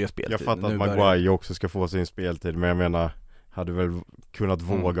behöver ju speltid. Jag fattar att Maguire också ska få sin speltid, men jag menar, hade väl kunnat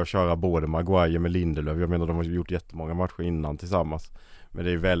våga köra både Maguire med Lindelöf. Jag menar, de har gjort jättemånga matcher innan tillsammans. Men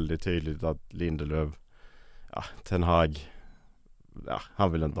det är väldigt tydligt att Lindelöf, Ten Hag,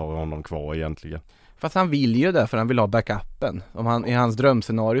 han vill inte ha honom kvar egentligen. Fast han vill ju det, för han vill ha backupen. I hans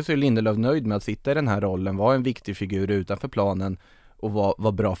drömscenario så är Lindelöf nöjd med att sitta i den här rollen, vara en viktig figur utanför planen och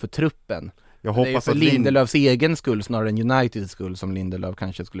vara bra för truppen. Jag hoppas det är för Lindelöfs egen skull snarare än Uniteds skull som Lindelöf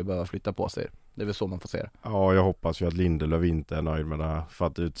kanske skulle behöva flytta på sig. Det är väl så man får se det. Ja, jag hoppas ju att Lindelöf inte är nöjd med det här. För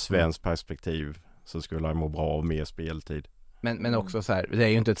att ur ett svenskt perspektiv så skulle han må bra av mer speltid. Men också så här, det är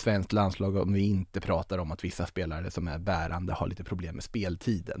ju inte ett svenskt landslag om vi inte pratar om att vissa spelare som är bärande har lite problem med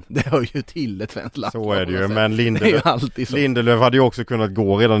speltiden. Det hör ju till ett svenskt landslag. Så är det ju, men Lindelöf hade ju också kunnat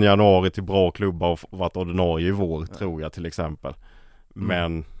gå redan i januari till bra klubbar och varit ordinarie i vår, tror jag till exempel.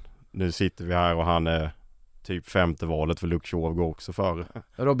 Men nu sitter vi här och han är typ 5:e valet, för Luke Shaw går också före.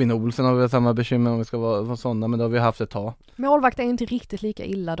 Robin Olsen har väl samma bekymmer om vi ska vara sådana, men det har vi haft ett tag. Målvakt är inte riktigt lika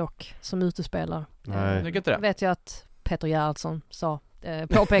illa dock som utespelare. Nej. Vet jag att Peter Gerhardsson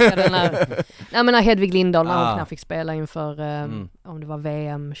påpekade när Hedvig Lindahl när hon knappt fick spela inför om det var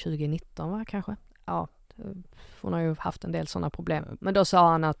VM 2019 va, kanske. Ja, hon har ju haft en del sådana problem. Men då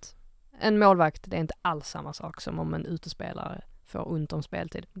sa han att en målvakt, det är inte alls samma sak som om en utespelare får ont om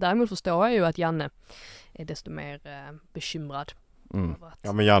speltid. Däremot förstår jag ju att Janne är desto mer bekymrad.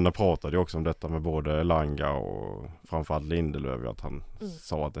 Ja, men Janne pratade ju också om detta med både Langa och framförallt Lindelöf, att han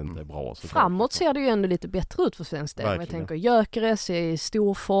sa att det inte är bra. Så framåt ser det ju ändå lite bättre ut för svensk del. Jag tänker Gyökeres är i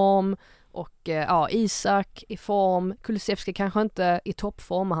stor form och Isak i form. Kulusevski kanske inte i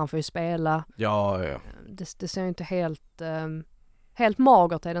toppform, men han får ju spela. Ja. Det ser ju inte helt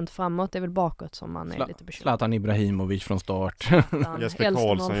magert är det inte framåt, det är väl bakåt som man är lite bekymrad. Zlatan Ibrahimovic från start. Jesper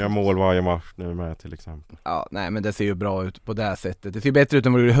Karlsson gör mål varje match nu med till exempel. Ja, nej, men det ser ju bra ut på det här sättet. Det ser bättre ut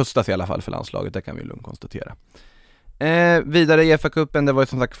än vad det gjorde i höstas i alla fall för landslaget, det kan vi lugnt konstatera. Vidare i FA-cupen, det var ju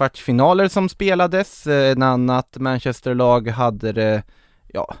som sagt kvartsfinaler som spelades. En annat Manchester-lag hade det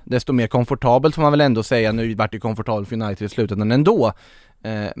desto mer komfortabelt får man väl ändå säga. Nu vart det komfortabelt för United i slutändan ändå.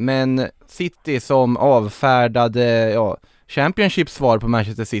 Men City som avfärdade Championships svar på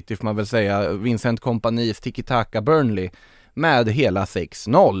Manchester City får man väl säga, Vincent Kompanys tiki-taka Burnley med hela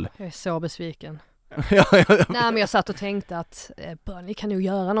 6-0. Jag är så besviken. Nej, men jag satt och tänkte att Burnley kan nog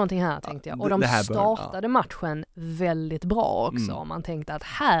göra någonting här, tänkte jag. Och de startade matchen väldigt bra också. Man tänkte att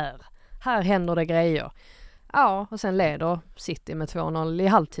här händer det grejer. Ja, och sen leder City med 2-0 i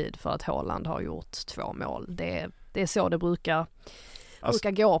halvtid för att Haaland har gjort 2 mål. Det är så det brukar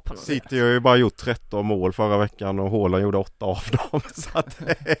gå på något City har ju bara gjort 13 mål förra veckan och Haaland gjorde 8 av dem. Så att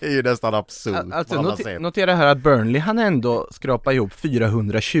det är ju nästan absurt. Notera här att Burnley han ändå skrapar ihop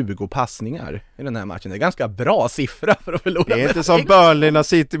 420 passningar i den här matchen. Det är ganska bra siffra för att förlora. Det är inte som Burnley när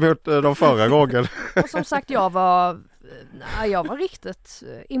City mötte de förra gången. Och som sagt, jag var riktigt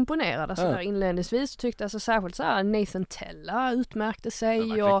imponerad. Alltså där inledningsvis tyckte jag särskilt så här Nathan Tella utmärkte sig.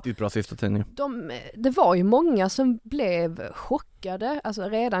 Det var riktigt bra sista tiden. Det var ju många som blev chockade. Alltså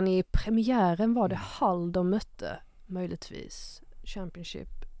redan i premiären var det Hull de mötte, möjligtvis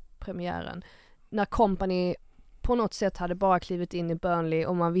Championship-premiären. När Company på något sätt hade bara klivit in i Burnley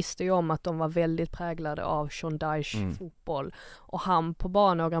och man visste ju om att de var väldigt präglade av Sean Dyche fotboll. Och han på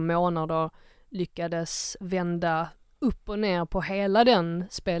bara några månader lyckades vända upp och ner på hela den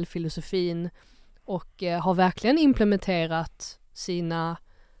spelfilosofin och har verkligen implementerat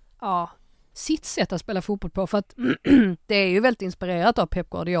sitt sätt att spela fotboll på, för att det är ju väldigt inspirerat av Pep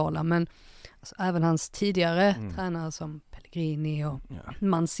Guardiola, men alltså, även hans tidigare tränare som Pellegrini och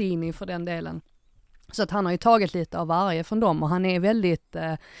Mancini för den delen. Så att han har ju tagit lite av varje från dem och han är väldigt,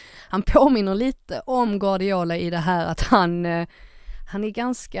 han påminner lite om Guardiola i det här att han är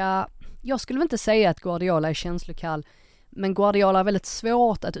ganska, jag skulle väl inte säga att Guardiola är känslokall, men Guardiola är väldigt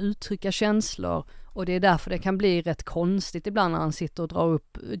svårt att uttrycka känslor och det är därför det kan bli rätt konstigt ibland när han sitter och drar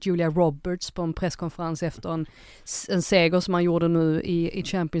upp Julia Roberts på en presskonferens efter en seger som han gjorde nu i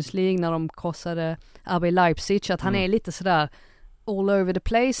Champions League när de krossade RB Leipzig, att han är lite sådär all over the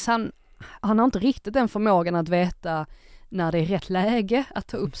place. Han har inte riktigt den förmågan att veta när det är rätt läge att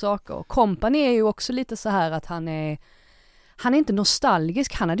ta upp saker. Och Company är ju också lite så här att han han är inte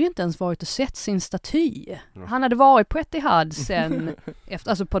nostalgisk, han hade ju inte ens varit och sett sin staty. Han hade varit på Etihad sen,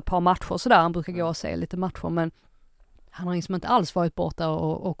 alltså på ett par matcher sådär, han brukar gå och se lite matcher, men han har liksom inte alls varit borta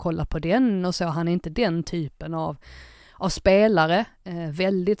och kollat på den och så, han är inte den typen av spelare,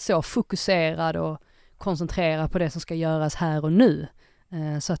 väldigt så fokuserad och koncentrerad på det som ska göras här och nu.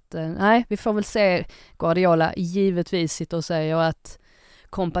 Så att nej, vi får väl se. Guardiola givetvis sitter och säger att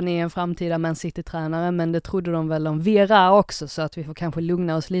Kompani är en framtida Man City-tränare, men det trodde de väl om Vera också, så att vi får kanske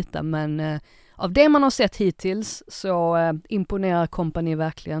lugna oss lite, men av det man har sett hittills så imponerar Kompani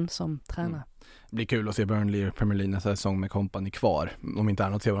verkligen som tränare. Det blir kul att se Burnley i Premier League nästa säsong med Kompani kvar. Om inte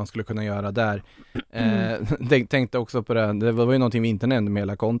annat, se vad de skulle kunna göra där. Tänkte också på det var ju någonting vi inte nämnde med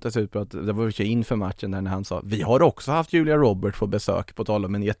hela Contes utbrott. Det var ju inför matchen där när han sa, vi har också haft Julia Roberts på besök, på tal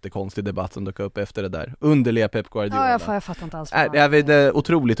om en jättekonstig debatt som dök upp efter det där. Underliga Pep Guardiola. Ja, jag fattar inte alls. Det är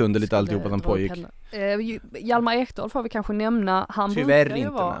otroligt underligt alltihopa som pågick. Hjalmar Ekdal får vi kanske nämna. Han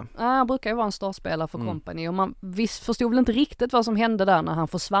brukar ju vara en startspelare för Kompani, och man förstod väl inte riktigt vad som hände där när han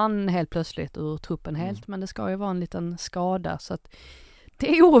försvann helt plötsligt ur truppen helt, men det ska ju vara en liten skada, så att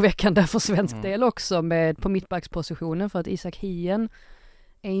det är oroväckande för svensk del också på mittbackspositionen, för att Isak Hien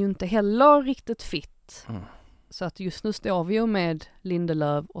är ju inte heller riktigt fit. Så att just nu står vi ju med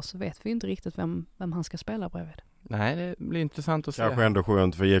Lindelöf, och så vet vi inte riktigt vem han ska spela bredvid. Nej, det blir intressant att se. Kanske ändå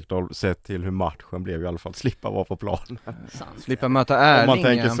skönt för Ekdal sett till hur matchen blev, i alla fall slippa vara på plan. Slippa möta Erling. Om man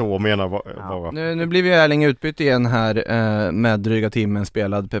tänker så, menar bara. Nu blir vi Erling utbytt igen här med dryga timmen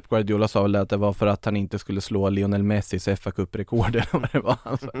spelad. Pep Guardiola sa väl att det var för att han inte skulle slå Lionel Messis FA-cup-rekord eller vad det var.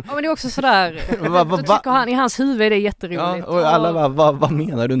 Ja, men det är också sådär, då tycker han, i hans huvud är det jätteroligt. Ja, och alla vad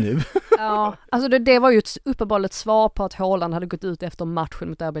menar du nu? Ja, alltså det var ju ett uppenbarligt svar på att Haaland hade gått ut efter matchen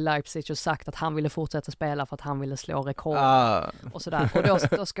mot RB Leipzig och sagt att han ville fortsätta spela för att han ville slå rekord och sådär.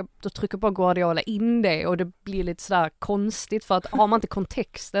 Och då trycker bara Guardiola in det, och det blir lite sådär konstigt, för att har man inte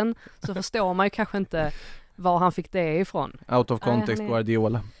kontexten så förstår man ju kanske inte var han fick det ifrån. Out of context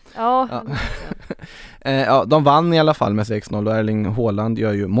Guardiola. Ja. Ja, de vann i alla fall med 6-0 och Erling Haaland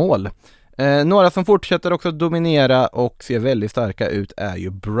gör ju mål. Några som fortsätter också dominera och ser väldigt starka ut är ju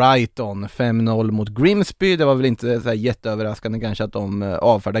Brighton. 5-0 mot Grimsby. Det var väl inte så här jätteöverraskande kanske att de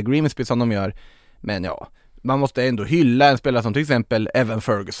avfärdar Grimsby som de gör. Men ja, man måste ändå hylla en spelare som till exempel Evan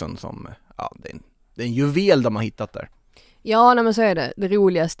Ferguson som, det är en juvel de har hittat där. Ja, men så är det. Det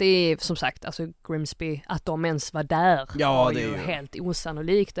roligaste är som sagt, alltså Grimsby, att de ens var där. Ja, var det är ju helt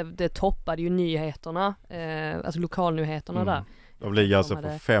osannolikt. Det toppade ju nyheterna, alltså lokalnyheterna där. De ligger alltså på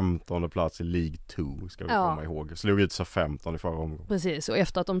 15:e plats i League 2, ska vi komma ihåg. Slog ut Southampton i förra omgången. Precis, och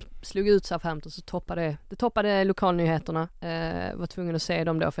efter att de slog ut Southampton så toppade lokalnyheterna. Var tvungen att se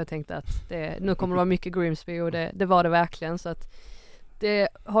dem då, för jag tänkte att nu kommer det vara mycket Grimsby, och det var det verkligen. Så att det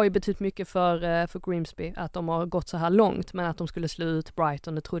har ju betytt mycket för Grimsby att de har gått så här långt, men att de skulle slå ut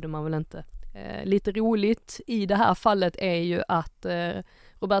Brighton, det trodde man väl inte. Lite roligt i det här fallet är ju att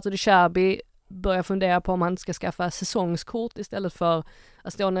Roberto De Zerbi börjar fundera på om han ska skaffa säsongskort istället för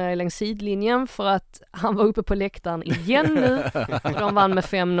att stå nere längs sidlinjen, för att han var uppe på läktaren igen nu. De vann med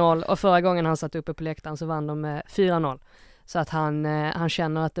 5-0, och förra gången han satt uppe på läktaren så vann de med 4-0. Så att han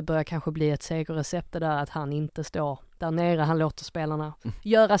känner att det börjar kanske bli ett segerrecept där, att han inte står där nere. Han låter spelarna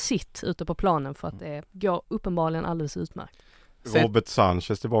göra sitt ute på planen, för att det går uppenbarligen alldeles utmärkt. Robert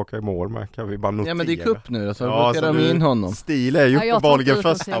Sanchez tillbaka i mål med, kan vi bara notera. Ja, men det är cup nu, så roterar de in honom. Stil är ju uppenbarligen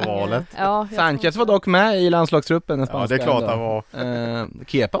första valet. Ja, Sanchez var dock med i landslagstruppen. Ja, det är klart han var.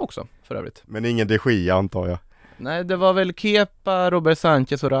 Kepa också, för övrigt. Men ingen De Gea, antar jag. Nej, det var väl Kepa, Robert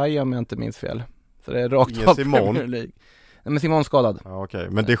Sanchez och Raya, om jag inte minns fel. Så det är rakt av Premier League. Nej, men Simon skadad. Ja, okej.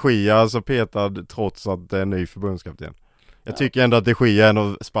 Men De Gea alltså petad trots att det är en ny förbundskapten. Jag tycker ändå att De Gea är en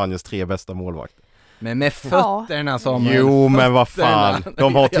av Spaniens 3 bästa målvakter. Men med fötterna som... Jo, men vad fan.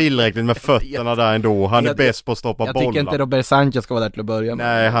 De har tillräckligt med fötterna där ändå. Han är bäst på att stoppa bollar. Jag tycker inte Robert Sanchez ska vara där till att börja med.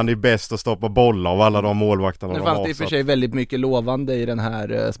 Nej, han är bäst att stoppa bollar av alla de målvakterna de har. Det fanns i och för sig väldigt mycket lovande i den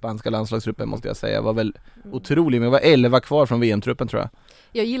här spanska landslagstruppen, måste jag säga. Var väl otroligt, men det var 11 kvar från VM-truppen, tror jag.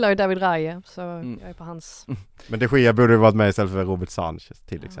 Jag gillar ju David Raya, så jag är på hans. Men De Gea borde ju varit med istället för Robert Sanchez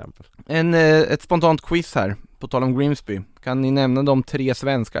till exempel. Ett spontant quiz här, på tal om Grimsby. Kan ni nämna de 3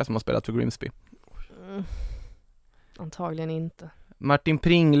 svenskar som har spelat för Grimsby? Antagligen inte. Martin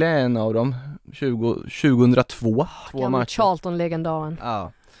Pringle är en av dem, 2002, 2 matcher. Charlton-legendaren.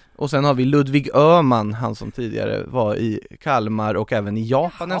 Ja. Och sen har vi Ludvig Öhman, han som tidigare var i Kalmar och även i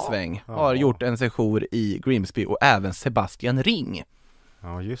Japan en sväng. Har gjort en session i Grimsby, och även Sebastian Ring.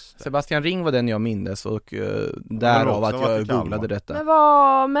 Ja, just det. Sebastian Ring var den jag mindes och därav att jag googlade detta. Men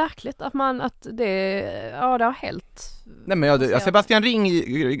vad märkligt att det har helt... Nej men Sebastian Ring,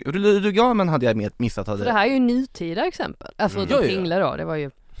 Ludvigamen hade jag missat. För det här är ju nutida exempel. Förutom Pingle då, det var ju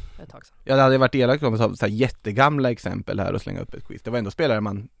ett tag sedan. Ja, det hade varit elakt om att ha jättegamla exempel här och slänga upp ett quiz. Det var ändå spelare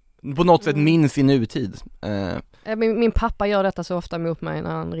man på något sätt minns i nutid. Min pappa gör detta så ofta mot mig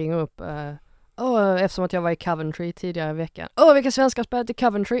när han ringer upp. Eftersom att jag var i Coventry tidigare i veckan. Vilka svenskar spelat i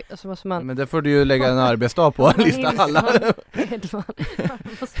Coventry? Men det får du ju lägga en arbetsdag på att lista alla.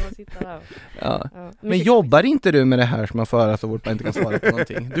 Måste man sitta där. Ja. Men jobbar inte du med det här som man får så fort man inte kan svara på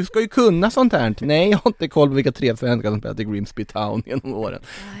någonting? Du ska ju kunna sånt här. Nej, jag har inte koll på vilka 3 svenskar som spelat i Grimsby Town genom åren.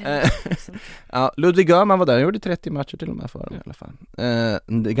 Ludvig Öhman var där. Han gjorde 30 matcher till och med för dem i alla fall.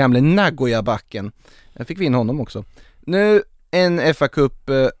 Det gamla Nagoya-backen. Jag fick vi in honom också. Nu en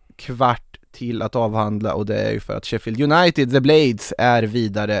FA-cup kvart till att avhandla, och det är ju för att Sheffield United, The Blades, är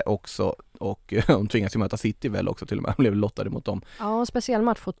vidare också, och de tvingas ju möta City väl också till och med, blev lottade mot dem. Ja, en speciell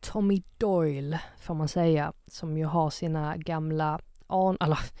match för Tommy Doyle får man säga, som ju har sina gamla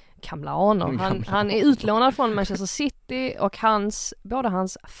anor. Han är utlånad från Manchester City, och både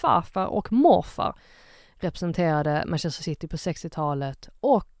hans farfar och morfar representerade Manchester City på 60-talet,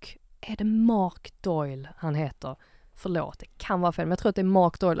 och är det Mark Doyle han heter? Förlåt, det kan vara fel, men jag tror att det är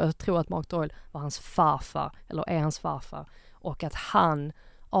Mark Doyle, och jag tror att Mark Doyle var hans farfar, eller är hans farfar, och att han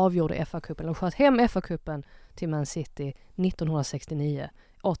avgjorde FA-cupen, eller sköt hem FA-cupen till Man City 1969.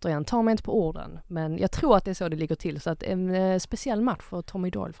 Återigen, ta mig inte på orden, men jag tror att det är så det ligger till, så att en speciell match för Tommy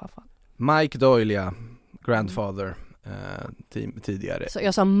Doyle framför. Mike Doyle, ja, grandfather. Tidigare. Så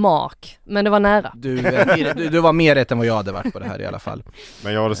jag sa Mark, men det var nära. Du var mer rätt än vad jag hade varit på det här i alla fall.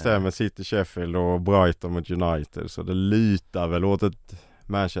 Men jag det stämmer, City, Sheffield och Brighton mot United, så det lutar väl åt ett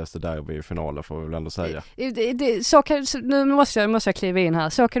Manchester derby i finalen, får vi väl ändå säga. Nu måste jag kliva in här.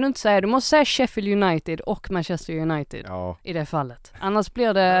 Så kan du inte säga. Du måste säga Sheffield United och Manchester United i det fallet. Annars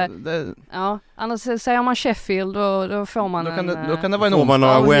blir det... annars säger man Sheffield och då får man då kan det vara får man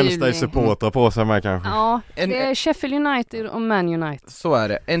några Wednesday-supportrar på sig med kanske. Ja, det är Sheffield United och Man United. Så är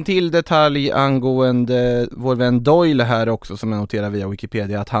det. En till detalj angående vår vän Doyle här också, som jag noterar via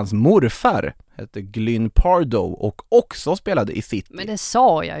Wikipedia, att hans morfar hette Glyn Pardo och också spelade i City. Men det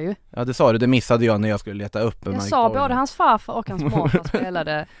sa jag ju. Ja, det sa du. Det missade jag när jag skulle leta upp. Jag sa både hans farfar och hans morfar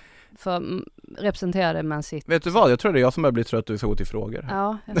spelade representerade Man City. Vet du vad? Jag tror det är jag som börjar bli trött och så gå till frågor.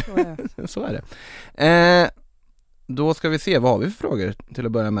 Ja, jag tror det. Så är det. Då ska vi se, vad har vi för frågor till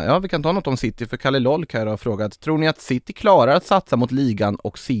att börja med? Ja, vi kan ta något om City, för Kalle Lolk här har frågat: tror ni att City klarar att satsa mot ligan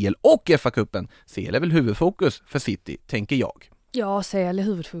och CL och FA-cupen? CL är väl huvudfokus för City, tänker jag. Ja, CL är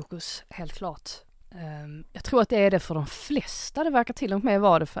huvudfokus, helt klart. Jag tror att det är det för de flesta. Det verkar till och med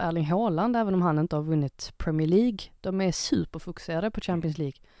vara det för Erling Haaland, även om han inte har vunnit Premier League. De är superfokuserade på Champions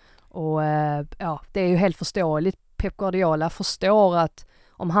League. Och det är ju helt förståeligt. Pep Guardiola förstår att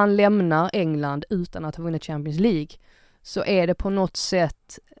om han lämnar England utan att ha vunnit Champions League, så är det på något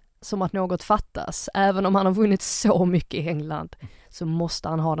sätt som att något fattas. Även om han har vunnit så mycket i England, så måste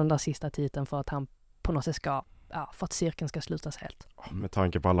han ha den där sista titeln för att han på något sätt ska... för att cirkeln ska slutas helt. Med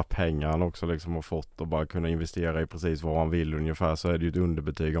tanke på alla pengar han också liksom har fått och bara kunna investera i precis vad han vill ungefär, så är det ju ett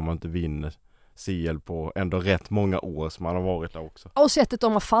underbetyg om man inte vinner CL på ändå rätt många år som han har varit där också. Och sättet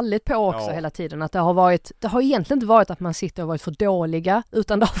de har fallit på också hela tiden, att det har egentligen inte varit att man sitter och varit för dåliga,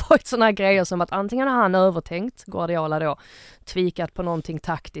 utan det har varit såna här grejer som att antingen har han övertänkt, Guardiola då, tvikat på någonting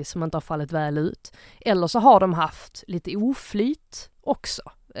taktiskt som inte har fallit väl ut, eller så har de haft lite oflyt också,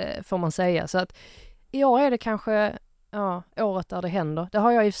 får man säga. Så att i år är det kanske året där det händer. Det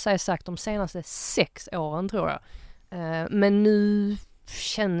har jag i och för sig sagt de senaste 6 åren, tror jag. Men nu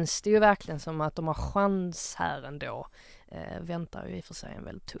känns det ju verkligen som att de har chans här ändå. Väntar ju i och för sig en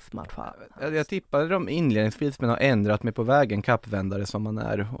väldigt tuff match här. Jag tippade dem inledningsvis, men har ändrat mig på vägen, kappvändare som man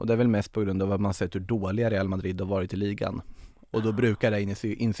är. Och det är väl mest på grund av att man sett hur dåliga Real Madrid har varit i ligan. Och då brukar det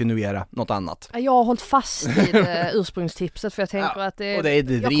insinuera något annat. Jag har hållit fast vid ursprungstipset, för jag tänker att jag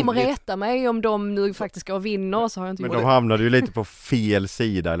kommer reta mig om de nu faktiskt ska vinna. Så har jag inte. Men de hamnade ju lite på fel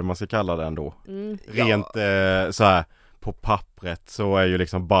sida, eller man ska kalla det ändå. Rent så här på pappret så är ju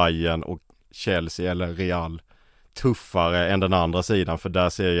liksom Bayern och Chelsea eller Real tuffare än den andra sidan, för där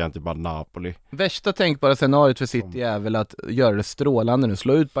ser jag egentligen bara Napoli. Värsta tänkbara scenariot för City är väl att göra det strålande nu,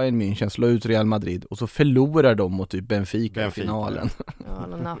 slå ut Bayern München, slå ut Real Madrid, och så förlorar de mot typ Benfica i finalen. Ja,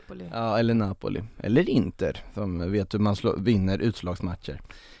 eller Napoli. Ja, eller Napoli. Eller Inter, som vet hur man vinner utslagsmatcher.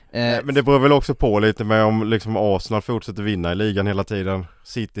 Men det beror väl också på lite med om liksom Arsenal fortsätter vinna i ligan hela tiden.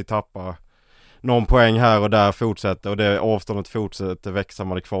 City tappar någon poäng här och där, fortsätter, och det avståndet fortsätter växa,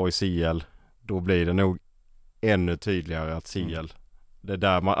 man är kvar i CL. Då blir det nog ännu tydligare att CL det är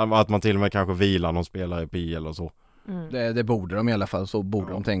där att man till och med kanske vilar någon spelare i PL och så. Det borde de i alla fall, så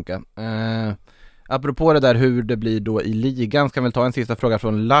borde de tänka. Apropå det där hur det blir då i ligan, ska väl ta en sista fråga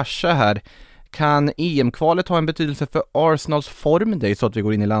från Larsa här. Kan EM-kvalet ha en betydelse för Arsenals form? Det är så att vi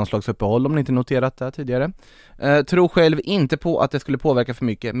går in i landslagsuppehåll om ni inte noterat det tidigare. Tror själv inte på att det skulle påverka för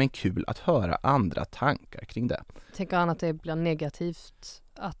mycket, men kul att höra andra tankar kring det. Tänker han att det blir negativt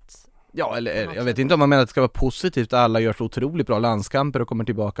att... Ja, eller jag vet inte om man menar att det ska vara positivt att alla gör så otroligt bra landskamper och kommer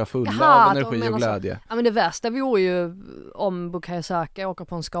tillbaka fulla av energi och glädje. Ja, men det värsta vore ju om Bukayo Saka åker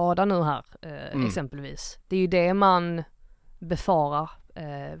på en skada nu här, exempelvis. Det är ju det man befarar.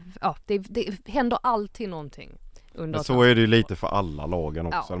 Det händer alltid någonting. Men så är det ju lite för alla lagen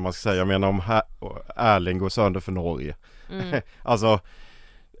också. Ja. Man ska säga, jag menar om Erling går sönder för Norge. Alltså,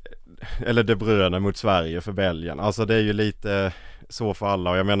 eller De Bruyne mot Sverige för Belgien. Alltså det är ju lite så för alla.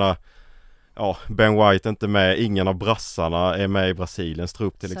 Och jag menar, Ben White är inte med. Ingen av brassarna är med i Brasiliens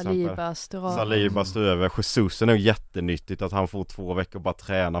trupp till exempel. Saliba står över. Jesus är nog jättenyttigt att han får 2 veckor bara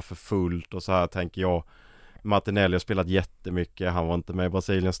träna för fullt. Och så här tänker jag. Martinelli har spelat jättemycket. Han var inte med i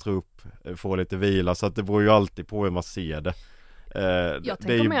Brasiliens trupp. Får lite vila. Så att det beror ju alltid på hur man ser det. Jag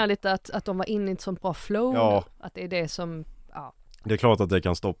tänker mer lite att de var inne i ett sånt bra flow. Ja. Att det är det som... Ja. Det är klart att det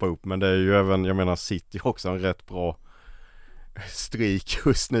kan stoppa upp. Men det är ju även, jag menar, City också en rätt bra strik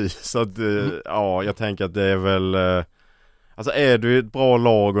just nu. Så att, jag tänker att det är väl... Alltså är du ett bra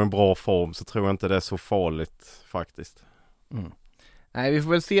lag och en bra form så tror jag inte det är så farligt faktiskt. Nej, vi får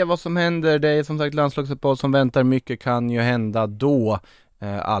väl se vad som händer. Det är som sagt landslagsuppehåll som väntar. Mycket kan ju hända då.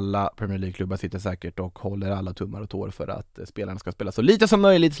 Alla Premier League-klubbar sitter säkert och håller alla tummar och tår för att spelarna ska spela så lite som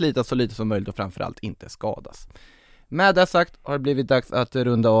möjligt, slita så lite som möjligt och framförallt inte skadas. Med det sagt har det blivit dags att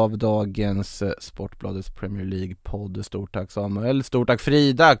runda av dagens Sportbladets Premier League-podd. Stort tack Samuel, stort tack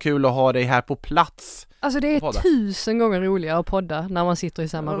Frida, kul att ha dig här på plats. Alltså det är 1000 gånger roligare att podda när man sitter i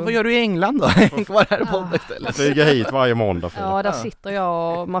samma rum. Vad gör du i England då? Var här och podda istället. Flyga hit varje måndag. Ja, där sitter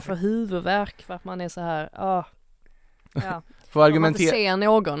jag och man får huvudvärk för att man är så här. Får argumentera. Man inte ser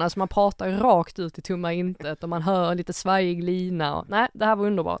någon, alltså man pratar ju rakt ut i tomma intet och man hör lite svajig lina. Och, nej, det här var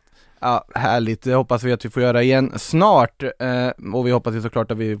underbart. Ja, härligt. Det hoppas vi att vi får göra igen snart. Och vi hoppas ju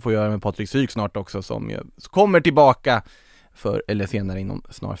såklart att vi får göra med Patrik Syk snart också, som kommer tillbaka för eller senare inom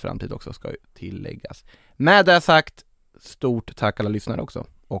snar framtid också, ska ju tilläggas. Med det sagt, stort tack alla lyssnare också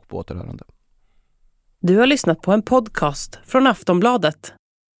och på återhörande. Du har lyssnat på en podcast från Aftonbladet.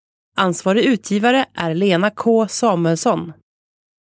 Ansvarig utgivare är Lena K. Samuelsson.